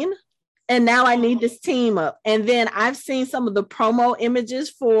scene. And now I need this team up. And then I've seen some of the promo images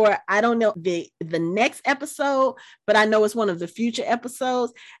for, I don't know, the next episode, but I know it's one of the future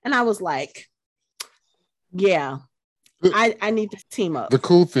episodes. And I was like, yeah, I need this team up. The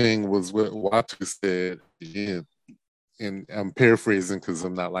cool thing was what Watu said again, and I'm paraphrasing because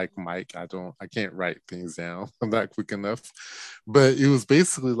I'm not like Mike. I can't write things down. I'm not quick enough. But it was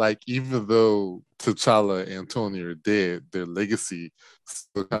basically like, even though T'Challa and Tony are dead, their legacy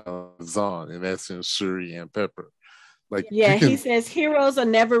still kind of is on, and that's in Shuri and Pepper. Like, yeah, he says heroes are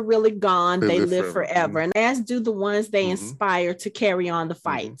never really gone. They live forever. And as do the ones they inspire to carry on the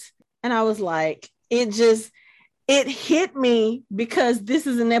fight. And I was like, it hit me because this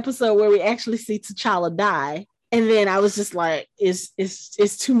is an episode where we actually see T'Challa die. And then I was just like, it's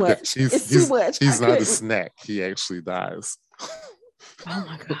too much. It's too much. He's not a snack. He actually dies. Oh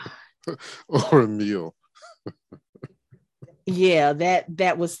my God. Or a meal. Yeah,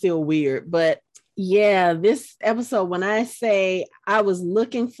 that was still weird. But yeah, this episode, when I say I was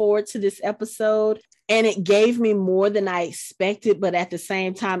looking forward to this episode, and it gave me more than I expected, but at the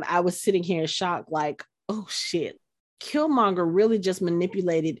same time, I was sitting here in shock, like, oh shit. Killmonger really just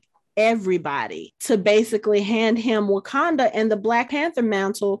manipulated everybody to basically hand him Wakanda and the Black Panther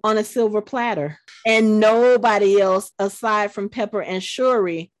mantle on a silver platter. And nobody else aside from Pepper and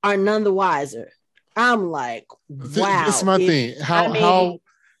Shuri are none the wiser. I'm like, wow. This is my thing. How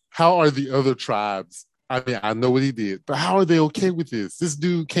are the other tribes? I mean, I know what he did, but how are they okay with this? This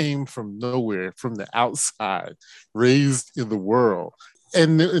dude came from nowhere, from the outside, raised in the world.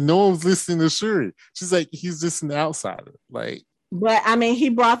 And no one was listening to Shuri. She's like, he's just an outsider. Like, but I mean, he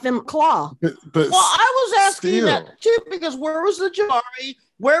brought them Claw. But well, I was asking that too, because where was the Jabari?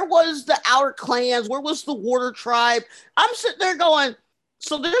 Where was the outer clans? Where was the Water tribe? I'm sitting there going,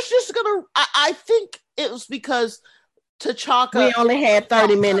 so there's just gonna, I think it was because T'Chaka. We only had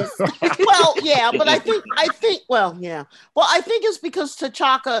 30 minutes. Well, yeah, but I think, well, yeah. Well, I think it's because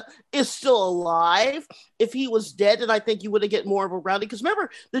T'Chaka is still alive. If he was dead, then I think you would have get more of a rowdy. Because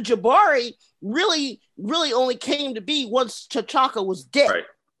remember, the Jabari really only came to be once T'Chaka was dead. Right.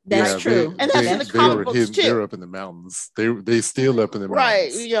 That's true. And that's in the comic books too. They're up in the mountains. They still up in the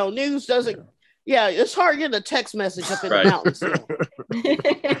mountains. Right. You know, news doesn't. Yeah, it's hard getting a text message up in the mountains.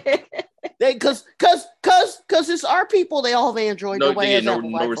 Because it's our people. They all have Android. No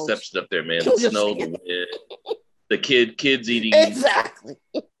reception up there, man. The snow, the wind, the kids eating. Exactly.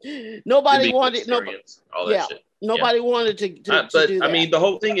 Nobody wanted all that shit. Nobody wanted to do that. I mean, the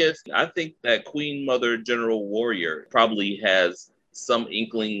whole thing is, I think that Queen Mother General Warrior probably has some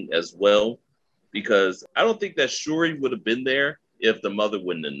inkling as well, because I don't think that Shuri would have been there if the mother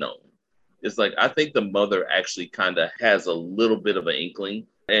wouldn't have known. It's like, I think the mother actually kind of has a little bit of an inkling.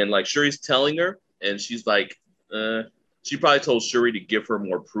 And like Shuri's telling her, and she's like, she probably told Shuri to give her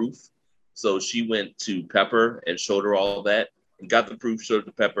more proof. So she went to Pepper and showed her all that and got the proof, showed it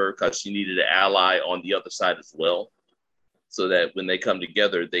to Pepper, because she needed an ally on the other side as well. So that when they come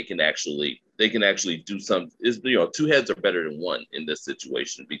together, they can actually do something. Two heads are better than one in this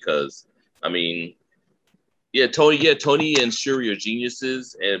situation, because, I mean, Tony and Shuri are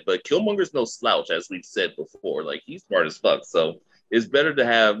geniuses, but Killmonger's no slouch, as we've said before. Like, he's smart as fuck. So it's better to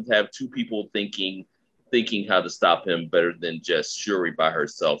have two people thinking how to stop him, better than just Shuri by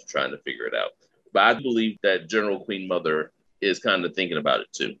herself trying to figure it out. But I believe that General Queen Mother is kind of thinking about it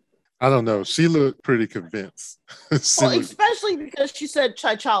too. I don't know. She looked pretty convinced. Especially because she said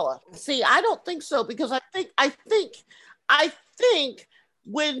T'Challa. See, I don't think so, because I think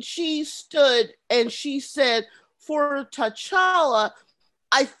when she stood and she said for T'Challa,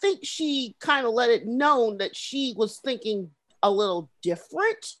 I think she kind of let it known that she was thinking a little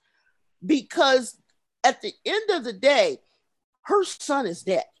different, because at the end of the day, her son is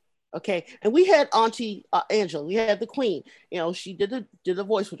dead. Okay, and we had Auntie Angela, we had the Queen. You know, she did the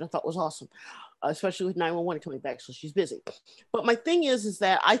voice, which I thought was awesome, especially with 911 coming back, so she's busy. But my thing is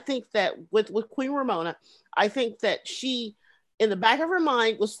that I think that with Queen Ramona, I think that she, in the back of her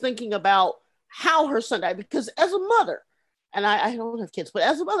mind, was thinking about how her son died, because as a mother, and I don't have kids, but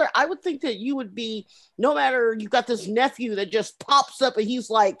as a mother, I would think that you would be, no matter, you've got this nephew that just pops up and he's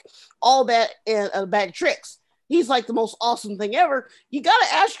like all that and a bag of tricks. He's like the most awesome thing ever. You got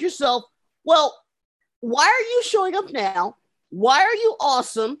to ask yourself, well, why are you showing up now? Why are you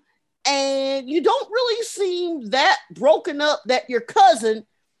awesome? And you don't really seem that broken up that your cousin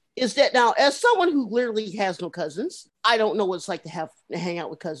is dead. Now, as someone who literally has no cousins, I don't know what it's like to hang out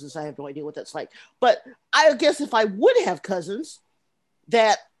with cousins. I have no idea what that's like. But I guess if I would have cousins,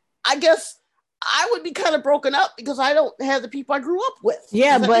 that I guess I would be kind of broken up, because I don't have the people I grew up with.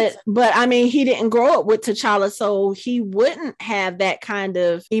 Yeah, but I mean, he didn't grow up with T'Challa, so he wouldn't have that kind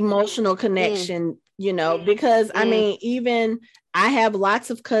of emotional connection, because I mean, even I have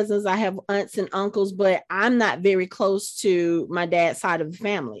lots of cousins, I have aunts and uncles, but I'm not very close to my dad's side of the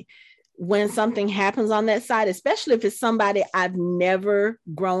family. When something happens on that side, especially if it's somebody I've never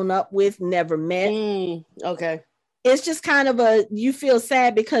grown up with, never met. Okay. It's just kind of you feel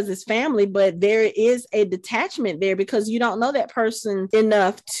sad because it's family, but there is a detachment there because you don't know that person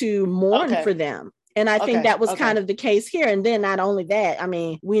enough to mourn for them. And I think that was kind of the case here. And then not only that, I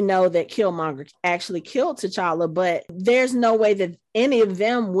mean, we know that Killmonger actually killed T'Challa, but there's no way that any of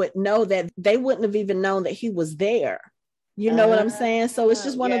them would know that. They wouldn't have even known that he was there. You know what I'm saying? So it's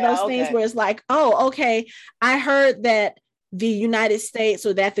just one of those things where it's like, oh, okay, I heard that the United States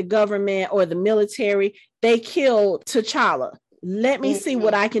or that the government or the military, they killed T'Challa. Let me see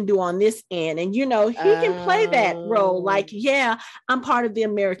what I can do on this end. And, he can play that role. Like, yeah, I'm part of the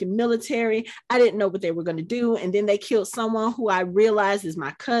American military. I didn't know what they were going to do. And then they killed someone who I realized is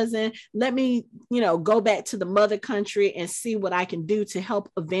my cousin. Let me, go back to the mother country and see what I can do to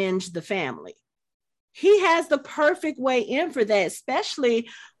help avenge the family. He has the perfect way in for that, especially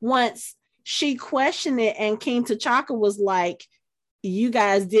once she questioned it and King T'Chaka was like, you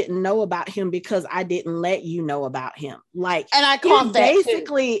guys didn't know about him because I didn't let you know about him. Like, and I caught that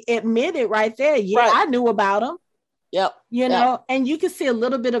basically admitted right there. Yeah, right. I knew about him. Yep. And you can see a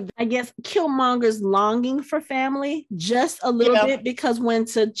little bit of, I guess, Killmonger's longing for family, just a little bit, because when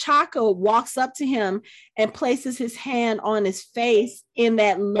T'Chaka walks up to him and places his hand on his face in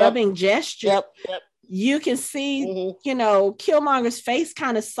that loving gesture, you can see, Killmonger's face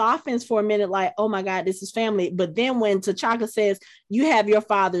kind of softens for a minute, like, oh my God, this is family. But then when T'Chaka says, you have your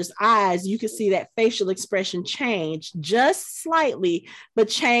father's eyes, you can see that facial expression change just slightly, but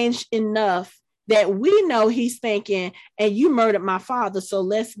change enough that we know he's thinking, and you murdered my father, so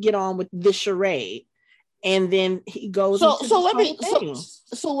let's get on with the charade. And then he goes. So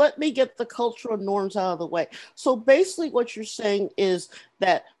let me get the cultural norms out of the way. So basically, what you're saying is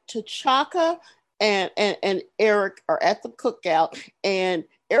that T'Chaka and Eric are at the cookout, and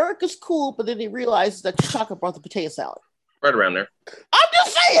Eric is cool, but then he realizes that T'Chaka brought the potato salad. Right around there. I'm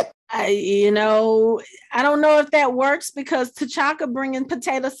just saying. I don't know if that works because T'Chaka bringing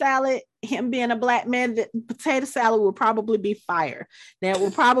potato salad, him being a black man, the potato salad will probably be fire. That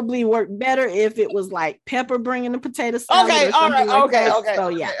will probably work better if it was like Pepper bringing the potato salad. Okay, all right, like okay. So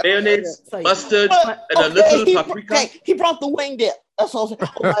yeah, mayonnaise, mustard, and a little paprika. Okay, he brought the wing dip. That's all I'm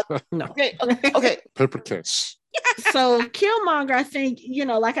saying. No. Okay. Pepper catch. So Killmonger, I think,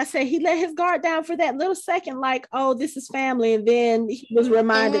 like I said, he let his guard down for that little second, like, oh, this is family. And then he was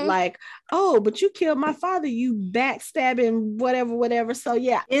reminded, like, oh, but you killed my father, you backstabbing, whatever. So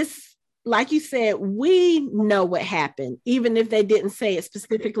yeah, it's like you said, we know what happened, even if they didn't say it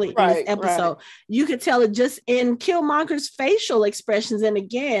specifically in this episode. You could tell it just in Killmonger's facial expressions. And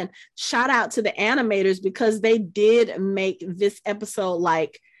again, shout out to the animators because they did make this episode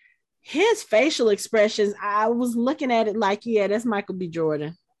like his facial expressions. I was looking at it like, yeah, that's Michael B.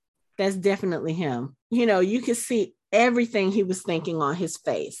 Jordan. That's definitely him. You could see everything he was thinking on his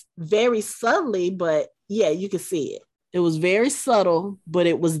face very subtly, but yeah, you could see it. It was very subtle, but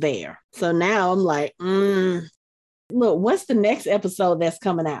it was there. So now I'm like, look, what's the next episode that's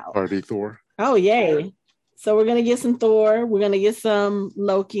coming out? Party Thor. Oh, yay. So we're going to get some Thor. We're going to get some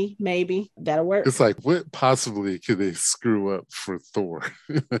Loki, maybe. That'll work. It's like, what possibly could they screw up for Thor?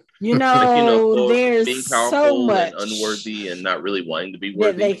 Thor there's being powerful so much and unworthy and not really wanting to be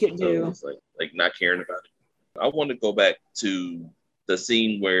worthy. That they could do. It's like not caring about it. I want to go back to the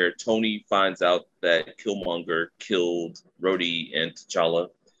scene where Tony finds out that Killmonger killed Rhodey and T'Challa.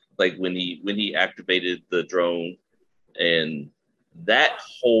 Like when he activated the drone, and that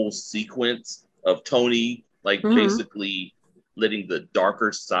whole sequence of Tony basically letting the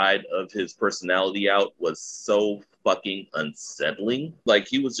darker side of his personality out was so fucking unsettling. Like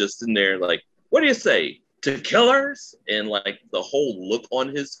he was just in there like, what do you say? To killers? And like the whole look on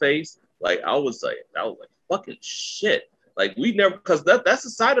his face, like I was like fucking shit. Like we never, because that's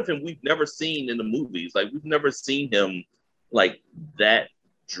a side of him we've never seen in the movies. Like we've never seen him like that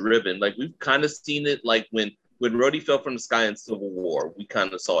driven. Like we've kind of seen it like when Rhodey fell from the sky in Civil War, we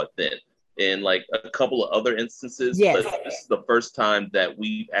kind of saw it then. In like a couple of other instances, yes. But this is the first time that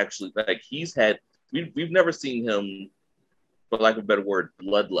we've actually we've never seen him, for lack of a better word,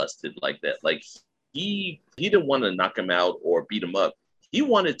 bloodlusted like that. Like he didn't want to knock him out or beat him up. He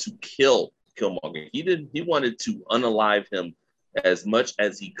wanted to kill Killmonger. He wanted to unalive him as much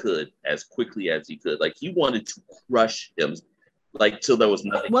as he could, as quickly as he could. Like he wanted to crush him. Like till there was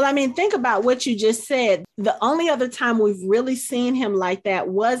nothing. Well, I mean, think about what you just said. The only other time we've really seen him like that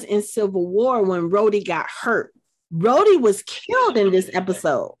was in Civil War when Rhodey got hurt. Rhodey was killed in this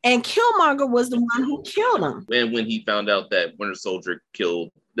episode, and Killmonger was the one who killed him. And when he found out that Winter Soldier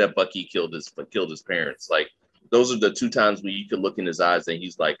that Bucky killed his parents, like those are the two times where you could look in his eyes and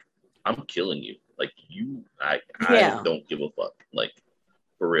he's like, "I'm killing you." Like I don't give a fuck. Like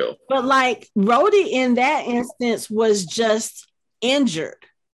for real. But like Rhodey in that instance was just injured.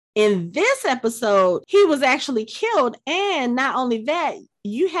 In this episode, he was actually killed. And not only that,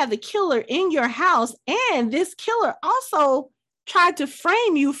 you have the killer in your house, and this killer also tried to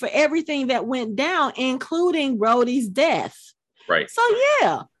frame you for everything that went down, including Rhodey's death. Right. So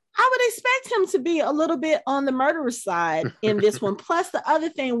yeah, I would expect him to be a little bit on the murderous side in this one. Plus, the other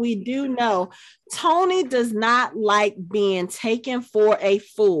thing we do know, Tony does not like being taken for a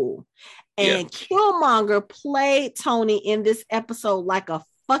fool. And Killmonger played Tony in this episode like a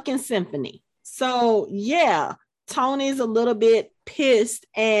fucking symphony. So yeah, Tony's a little bit pissed,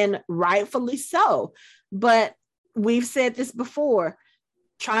 and rightfully so. But we've said this before,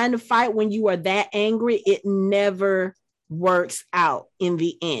 trying to fight when you are that angry, it never works out in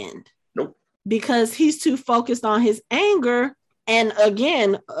the end. Nope. Because he's too focused on his anger. And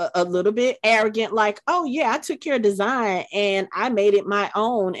again, a little bit arrogant, like, oh yeah, I took your design and I made it my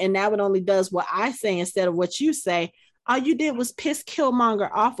own. And now it only does what I say instead of what you say. All you did was piss Killmonger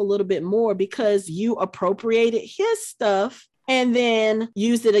off a little bit more because you appropriated his stuff and then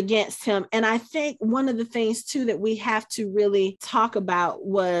used it against him. And I think one of the things too that we have to really talk about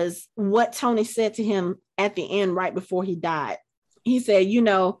was what Tony said to him at the end, right before he died. He said,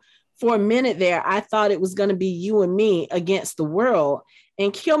 for a minute there, I thought it was going to be you and me against the world.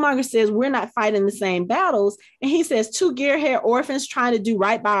 And Killmonger says, we're not fighting the same battles. And he says, two gear-hair orphans trying to do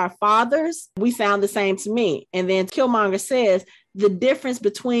right by our fathers. We sound the same to me. And then Killmonger says, the difference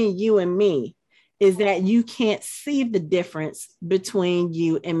between you and me is that you can't see the difference between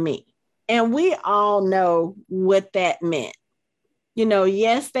you and me. And we all know what that meant. You know,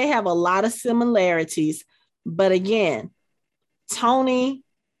 yes, they have a lot of similarities, but again, Tony,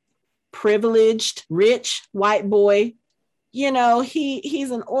 privileged, rich, white boy, you know,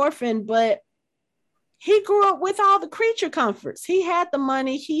 he's an orphan, but he grew up with all the creature comforts. He had the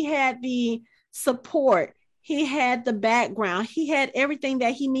money, he had the support, he had the background, he had everything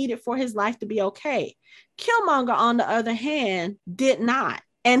that he needed for his life to be okay. Killmonger, on the other hand, did not.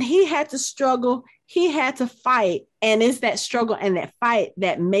 And he had to struggle, he had to fight. And it's that struggle and that fight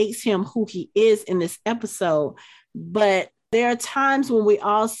that makes him who he is in this episode. But there are times when we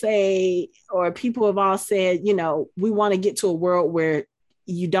all say, or people have all said, you know, we want to get to a world where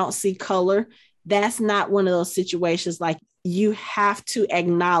you don't see color. That's not one of those situations. Like, you have to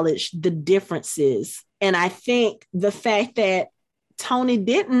acknowledge the differences. And I think the fact that Tony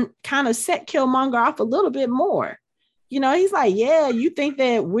didn't kind of set Killmonger off a little bit more. You know, he's like, yeah, you think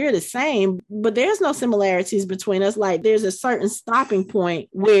that we're the same, but there's no similarities between us. Like, there's a certain stopping point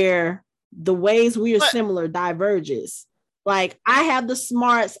where the ways we are similar diverges. Like, I have the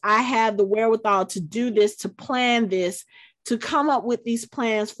smarts, I have the wherewithal to do this, to plan this, to come up with these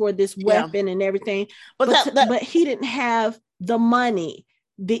plans for this weapon and everything. But he didn't have the money,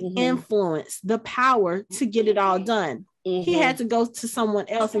 the influence, the power to get it all done. He had to go to someone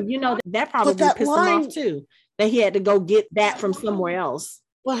else. And, you know, that probably pissed him off too, that he had to go get that from somewhere else.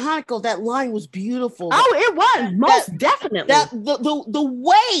 But Hanako, that line was beautiful. Oh, it was, most definitely. That the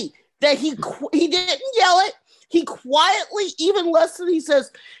way that he didn't yell it. He quietly, even less than he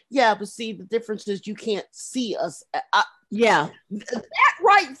says, yeah, but see, the difference is you can't see us. That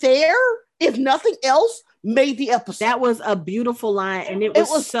right there, if nothing else, made the episode. That was a beautiful line, and it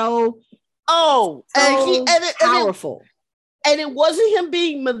was so powerful. And it wasn't him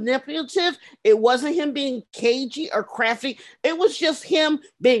being manipulative. It wasn't him being cagey or crafty. It was just him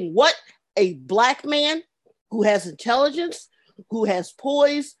being what? A black man who has intelligence, who has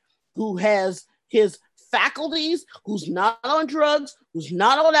poise, who has his faculties, who's not on drugs, who's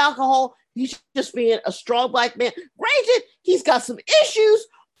not on alcohol. He's just being a strong black man. Granted, he's got some issues,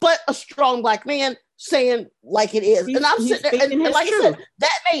 but a strong black man saying like it is. And I'm sitting there, and like I said,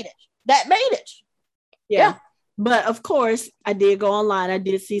 that made it. Yeah. But of course, I did go online. I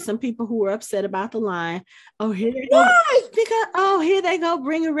did see some people who were upset about the line. Oh, here they go. Why? Here they go,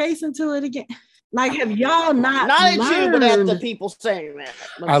 bringing race into it again. Like, have y'all not at you, but at the people saying that.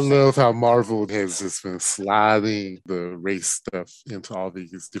 I love how Marvel has just been sliding the race stuff into all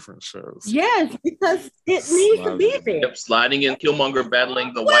these different shows. Yes, because it needs to be there. Yep, sliding in Killmonger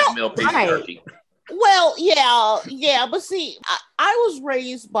battling the white male patriarchy. Well, yeah, but see, I was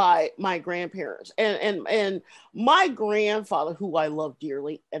raised by my grandparents, and my grandfather, who I love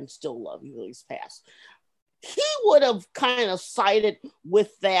dearly and still love, he's passed. He would have kind of sided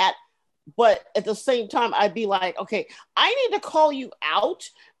with that. But at the same time, I'd be like, okay, I need to call you out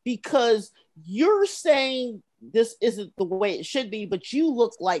because you're saying this isn't the way it should be, but you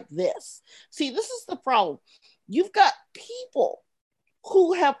look like this. See, this is the problem. You've got people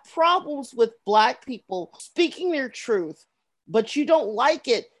who have problems with Black people speaking their truth, but you don't like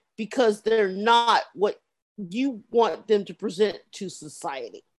it because they're not what you want them to present to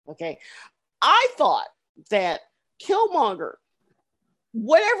society. Okay. I thought that Killmonger,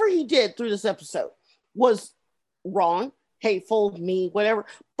 whatever he did through this episode, was wrong, hateful, mean, whatever.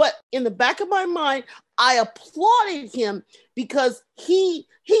 But in the back of my mind, I applauded him because he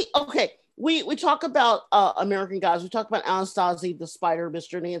okay, we talk about American Gods. We talk about Anastasia, the spider,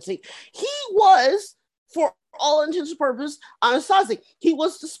 Mr. Nancy. He was, for all intents and purposes, Anastasia. He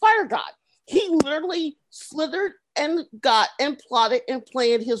was the spider god. He literally slithered and got and plotted and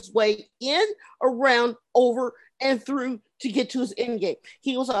planned his way in, around, over, and through to get to his end game.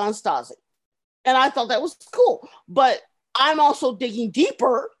 He was Anastasia. And I thought that was cool. But I'm also digging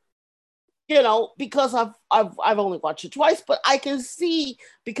deeper, you know, because I've only watched it twice, but I can see,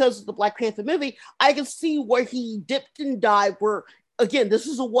 because of the Black Panther movie, I can see where he dipped and dived, where, again, this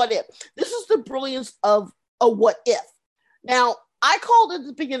is a what if. This is the brilliance of a what if. Now, I called at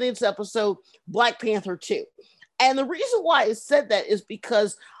the beginning of this episode Black Panther 2. And the reason why I said that is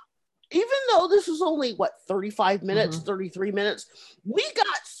because even though this was only, 35 minutes, 33 minutes, we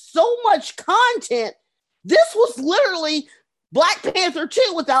got so much content. This was literally Black Panther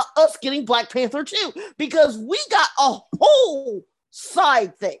 2 without us getting Black Panther 2, because we got a whole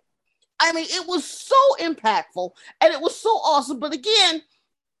side thing. I mean, it was so impactful and it was so awesome. But again,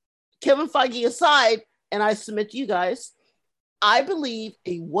 Kevin Feige aside, and I submit to you guys, I believe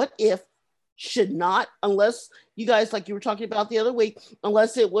a what if should not, unless you guys, like you were talking about the other week,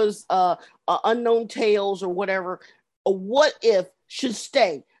 unless it was Unknown Tales or whatever, a what if should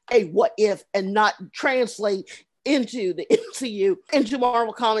stay. a what if and not translate into the MCU, into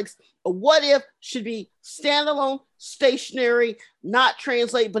Marvel Comics. A what if should be standalone, stationary, not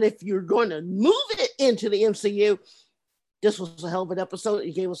translate. But if you're going to move it into the MCU, this was a hell of an episode.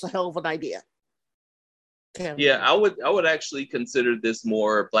 It gave us a hell of an idea. Yeah, I would actually consider this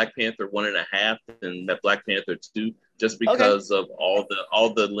more Black Panther 1.5 than Black Panther 2, just because of all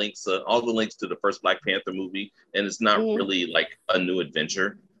the links to the first Black Panther movie, and it's not really like a new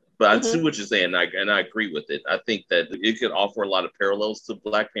adventure. But I see what you're saying, and I agree with it. I think that it could offer a lot of parallels to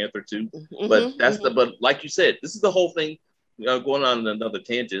Black Panther 2, but but like you said, this is the whole thing. Going on another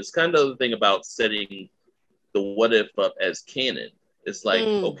tangent, it's kind of the thing about setting the what if up as canon. It's like,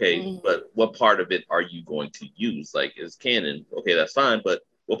 okay, but what part of it are you going to use? Like, as canon, okay, that's fine, but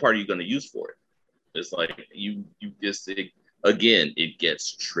what part are you going to use for it? It's like it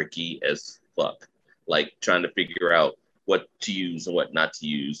gets tricky as fuck. Like trying to figure out what to use and what not to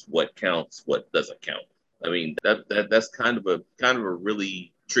use, what counts, what doesn't count. I mean, that's kind of a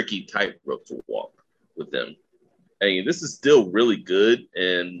really tricky tightrope to walk with them. I mean, this is still really good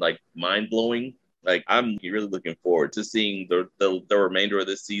and like mind blowing. Like, I'm really looking forward to seeing the remainder of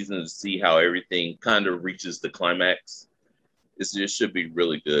this season to see how everything kind of reaches the climax. It should be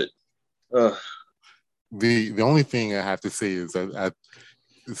really good. The only thing I have to say is that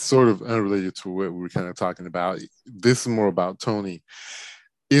it's sort of unrelated to what we were kind of talking about. This is more about Tony.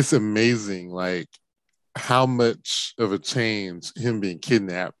 It's amazing, like, how much of a change him being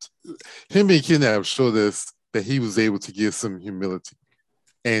kidnapped showed us that he was able to give some humility.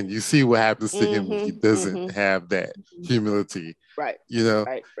 And you see what happens to him when he doesn't have that humility. Right. You know,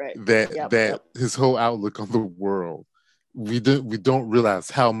 right. That his whole outlook on the world, we don't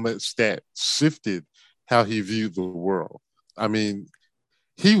realize how much that shifted how he viewed the world. I mean,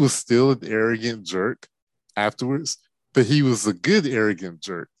 he was still an arrogant jerk afterwards, but he was a good arrogant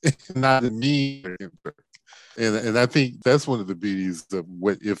jerk, not a mean arrogant jerk. And I think that's one of the beauties of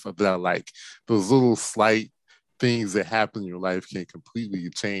what if that I like. Those little slight things that happen in your life can completely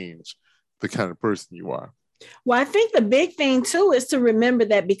change the kind of person you are. Well, I think the big thing too is to remember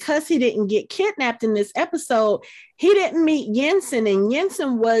that because he didn't get kidnapped in this episode, he didn't meet Yinsen, and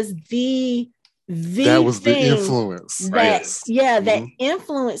Yinsen was the influence. That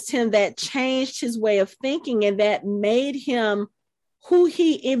influenced him, that changed his way of thinking, and that made him who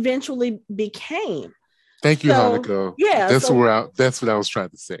he eventually became. Thank you, Hanako. Yeah, that's what I was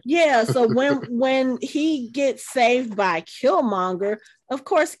trying to say. Yeah, so when he gets saved by Killmonger, of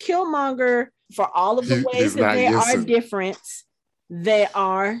course, Killmonger, for all of the ways that they are different, they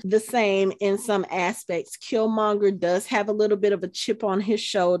are the same in some aspects. Killmonger does have a little bit of a chip on his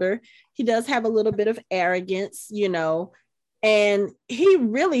shoulder. He does have a little bit of arrogance, you know, and he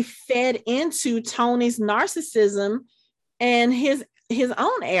really fed into Tony's narcissism and his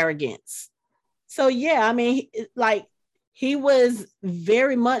own arrogance. So, yeah, I mean, like, he was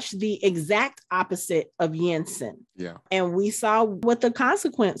very much the exact opposite of Yinsen. Yeah. And we saw what the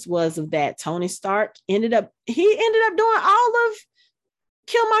consequence was of that. Tony Stark ended up doing all of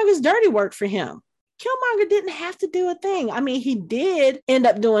Killmonger's dirty work for him. Killmonger didn't have to do a thing. I mean, he did end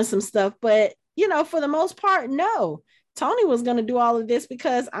up doing some stuff, but, you know, for the most part, no. Tony was going to do all of this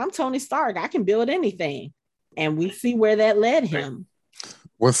because I'm Tony Stark. I can build anything. And we see where that led him.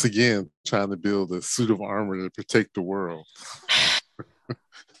 Once again, trying to build a suit of armor to protect the world.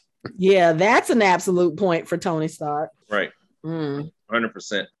 Yeah, that's an absolute point for Tony Stark. Right.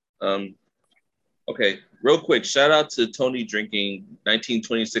 100%. Okay, real quick, shout out to Tony drinking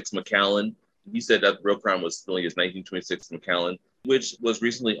 1926 Macallan. He said that the real crime was spilling his 1926 Macallan, which was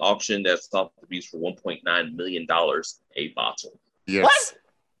recently auctioned at Sotheby's for $1.9 million a bottle. Yes. What?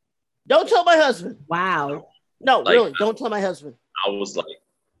 Don't tell my husband. Wow. No, like, really, don't tell my husband. I was like,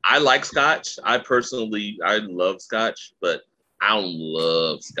 I like Scotch. I love Scotch, but I don't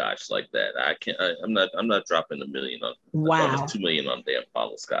love Scotch like that. I'm not dropping $1 million on $2 million on damn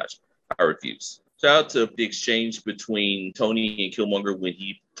bottle of Scotch. I refuse. Shout out to the exchange between Tony and Killmonger when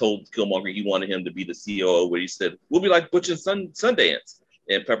he told Killmonger he wanted him to be the COO, where he said, "We'll be like Butch and Sundance."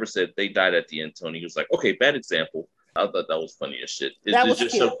 And Pepper said they died at the end. Tony was like, "Okay, bad example." I thought that was funny as shit. It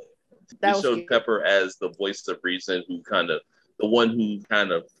just showed Pepper as the voice of reason, the one who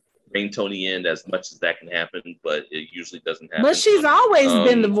kind of reined Tony in as much as that can happen, but it usually doesn't happen. But she's always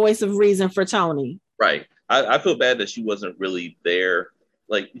been the voice of reason for Tony. Right. I feel bad that she wasn't really there.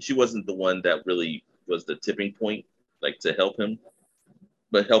 Like, she wasn't the one that really was the tipping point, like, to help him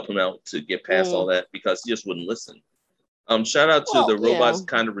out to get past all that, because he just wouldn't listen. Shout out to the robots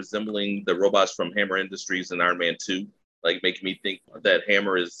kind of resembling the robots from Hammer Industries and Iron Man 2. Like, making me think that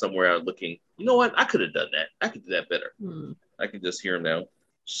Hammer is somewhere out looking, you know what? I could have done that. I could do that better. I can just hear him now.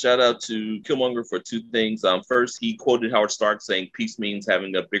 Shout out to Killmonger for two things. First, he quoted Howard Stark saying peace means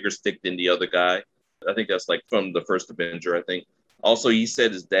having a bigger stick than the other guy. I think that's like from the first Avenger, I think. Also, he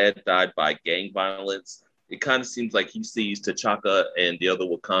said his dad died by gang violence. It kind of seems like he sees T'Chaka and the other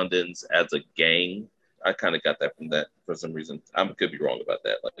Wakandans as a gang. I kind of got that from that for some reason. I could be wrong about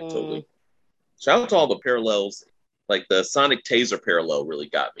that, like totally. Shout out to all the parallels. Like the Sonic Taser parallel really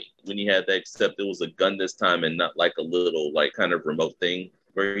got me when you had that, except it was a gun this time and not like a little like kind of remote thing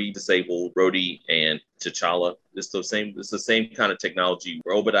where he disabled Rhodey and T'Challa. It's the same kind of technology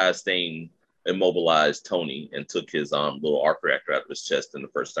where Obadiah Stane immobilized Tony and took his little arc reactor out of his chest in the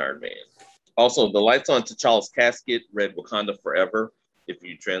first Iron Man. Also, the lights on T'Challa's casket read Wakanda Forever, if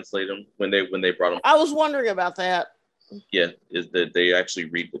you translate them when they brought him. I was wondering about that. Yeah, is that they actually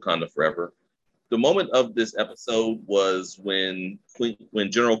read Wakanda Forever. The moment of this episode was when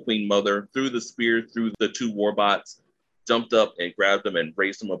General Queen Mother threw the spear through the two warbots, jumped up and grabbed them and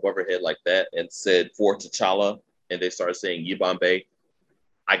raised them above her head like that and said, "For T'Challa," and they started saying Yibambe.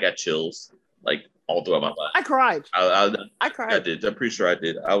 I got chills like all throughout my body. I cried. I cried. I did. I'm pretty sure I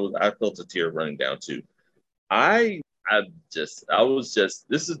did. I felt a tear running down too. This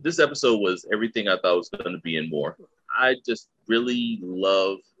episode was everything I thought was going to be and more. I just really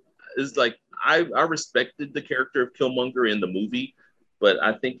love. It's like I respected the character of Killmonger in the movie, but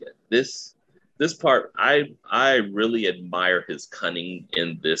I think this part I really admire his cunning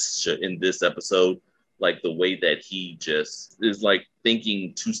in this episode, like the way that he just is like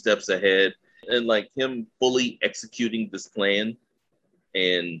thinking two steps ahead and like him fully executing this plan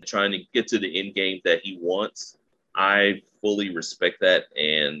and trying to get to the end game that he wants. I fully respect that,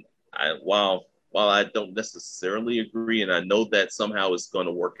 and while I don't necessarily agree, and I know that somehow it's going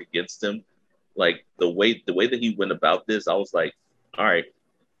to work against him, like the way that he went about this, I was like, all right,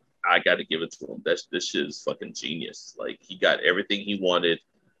 I got to give it to him. This shit is fucking genius. Like he got everything he wanted,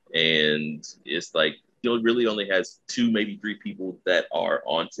 and it's like really only has 2, maybe 3 people that are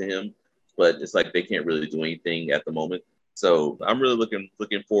onto him, but it's like they can't really do anything at the moment. So I'm really looking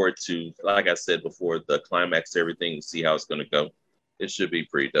forward to, like I said before, the climax to everything, to see how it's going to go. It should be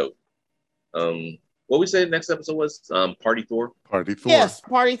pretty dope. What we said next episode was Party Thor. Party Thor. Yes,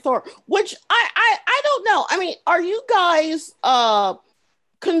 Party Thor. Which I don't know. I mean, are you guys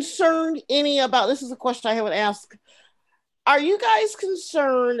concerned any about? This is a question I haven't asked. Are you guys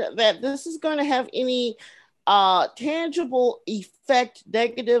concerned that this is going to have any tangible effect,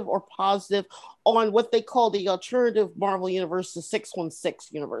 negative or positive, on what they call the alternative Marvel universe, the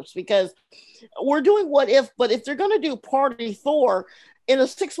 616 universe? Because we're doing What If, but if they're going to do Party Thor in a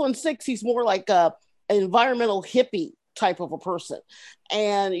 616, he's more like an environmental hippie type of a person.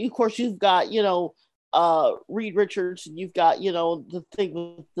 And of course, you've got, Reed Richards, and you've got, the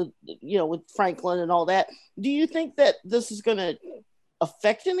thing with with Franklin and all that. Do you think that this is going to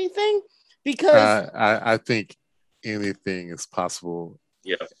affect anything? Because I think anything is possible.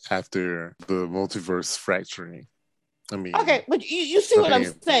 Yeah. After the multiverse fracturing. I mean, okay, but you see what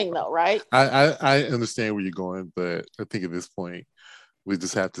I'm saying, though, right? I understand where you're going, but I think at this point we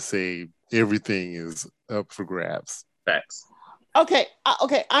just have to say everything is up for grabs. Facts. Okay.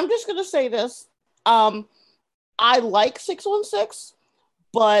 I'm just gonna say this. I like 616,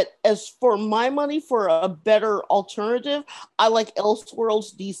 but as for my money for a better alternative, I like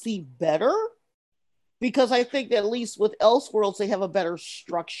Elseworlds DC better, because I think that at least with Elseworlds they have a better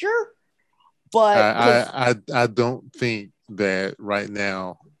structure. But I don't think that right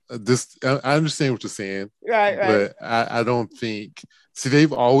now. I understand what you're saying, right? But I don't think. See,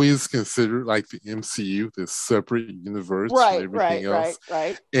 they've always considered like the MCU this separate universe from everything else,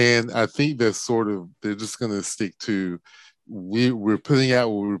 right. And I think that's sort of they're just going to stick to we're putting out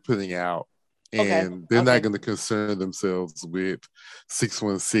what we're putting out, and they're not going to concern themselves with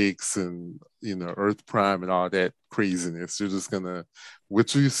 616 and Earth Prime and all that craziness. They're just gonna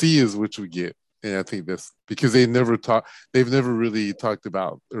what you see is what you get. And I think that's because they've never really talked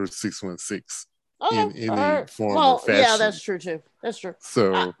about Earth 616 in any form or fashion. Yeah, that's true too. That's true.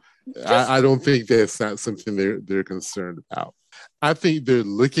 So I don't think that's not something they're concerned about. I think they're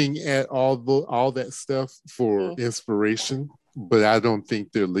looking at all that stuff for inspiration, but I don't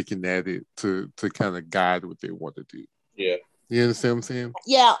think they're looking at it to kind of guide what they want to do. Yeah. You understand what I'm saying?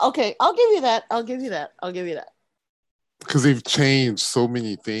 Yeah, okay. I'll give you that. Because they've changed so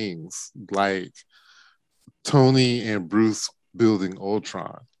many things, like Tony and Bruce building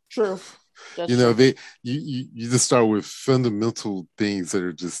Ultron. True. You just start with fundamental things that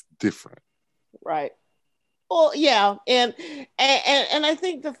are just different. Right. Well, yeah, and I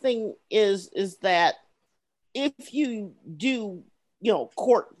think the thing is that if you do,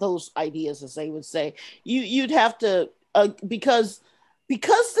 court those ideas, as they would say, you'd have to because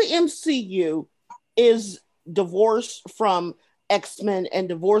because the MCU is divorced from X-Men and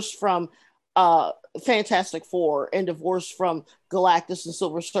divorced from Fantastic Four and divorced from Galactus and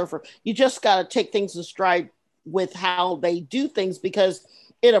Silver Surfer, you just got to take things in stride with how they do things, because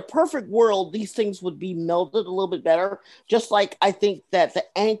in a perfect world, these things would be melded a little bit better. Just like I think that the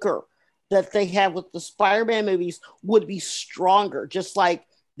anchor that they have with the Spider-Man movies would be stronger. Just like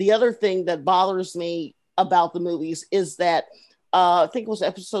the other thing that bothers me about the movies is that I think it was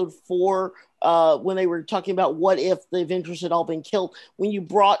episode 4 when they were talking about what if the Avengers had all been killed, when you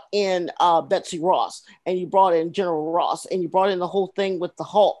brought in Betsy Ross and you brought in General Ross and you brought in the whole thing with the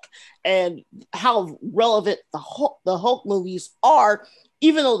Hulk and how relevant the Hulk movies are,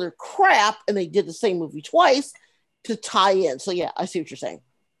 even though they're crap and they did the same movie twice, to tie in. So yeah, I see what you're saying.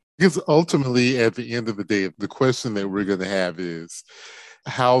 Because ultimately, at the end of the day, the question that we're going to have is,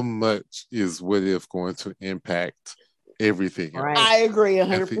 how much is What If going to impact everything else? Right. I agree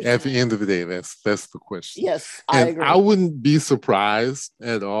 100%. At the end of the day, that's the question. Yes, I agree. I wouldn't be surprised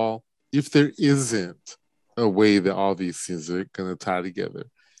at all if there isn't a way that all these things are going to tie together.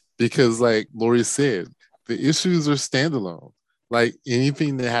 Because like Lori said, the issues are standalone. Like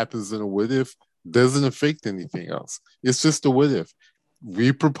anything that happens in a What If doesn't affect anything else. It's just a What If.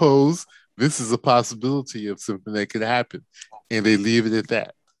 We propose this is a possibility of something that could happen, and they leave it at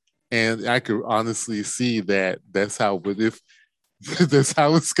that. And I could honestly see that that's how What If, that's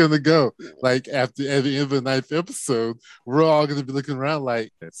how it's gonna go. Like at the end of the 9th episode, we're all gonna be looking around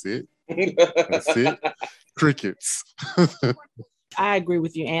like, that's it, that's it, crickets. I agree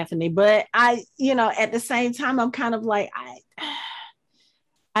with you, Anthony, but at the same time, I'm kind of like,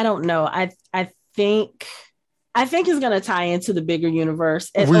 I don't know. I think it's going to tie into the bigger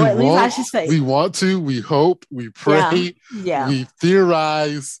universe. Or at least I should say. We want to, we hope, we pray, yeah. We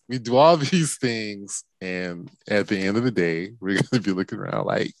theorize, we do all these things. And at the end of the day, we're going to be looking around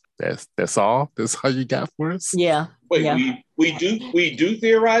like, that's all? That's all you got for us? Yeah. Wait, yeah. we do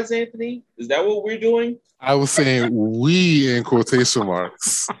theorize, Anthony? Is that what we're doing? I was saying we in quotation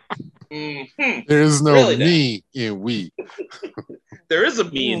marks. Mm-hmm. There is no really me in we. There is a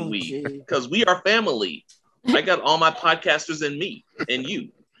me in we, because we are family. I got all my podcasters in me and you.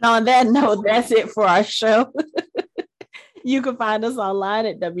 On that note, that's it for our show. You can find us online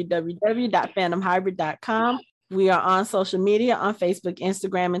at www.phantomhybrid.com. We are on social media on Facebook,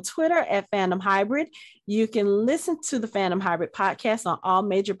 Instagram, and Twitter at Phantom Hybrid. You can listen to the Phantom Hybrid podcast on all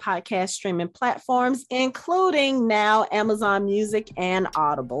major podcast streaming platforms, including now Amazon Music and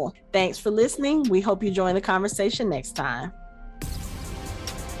Audible. Thanks for listening. We hope you join the conversation next time.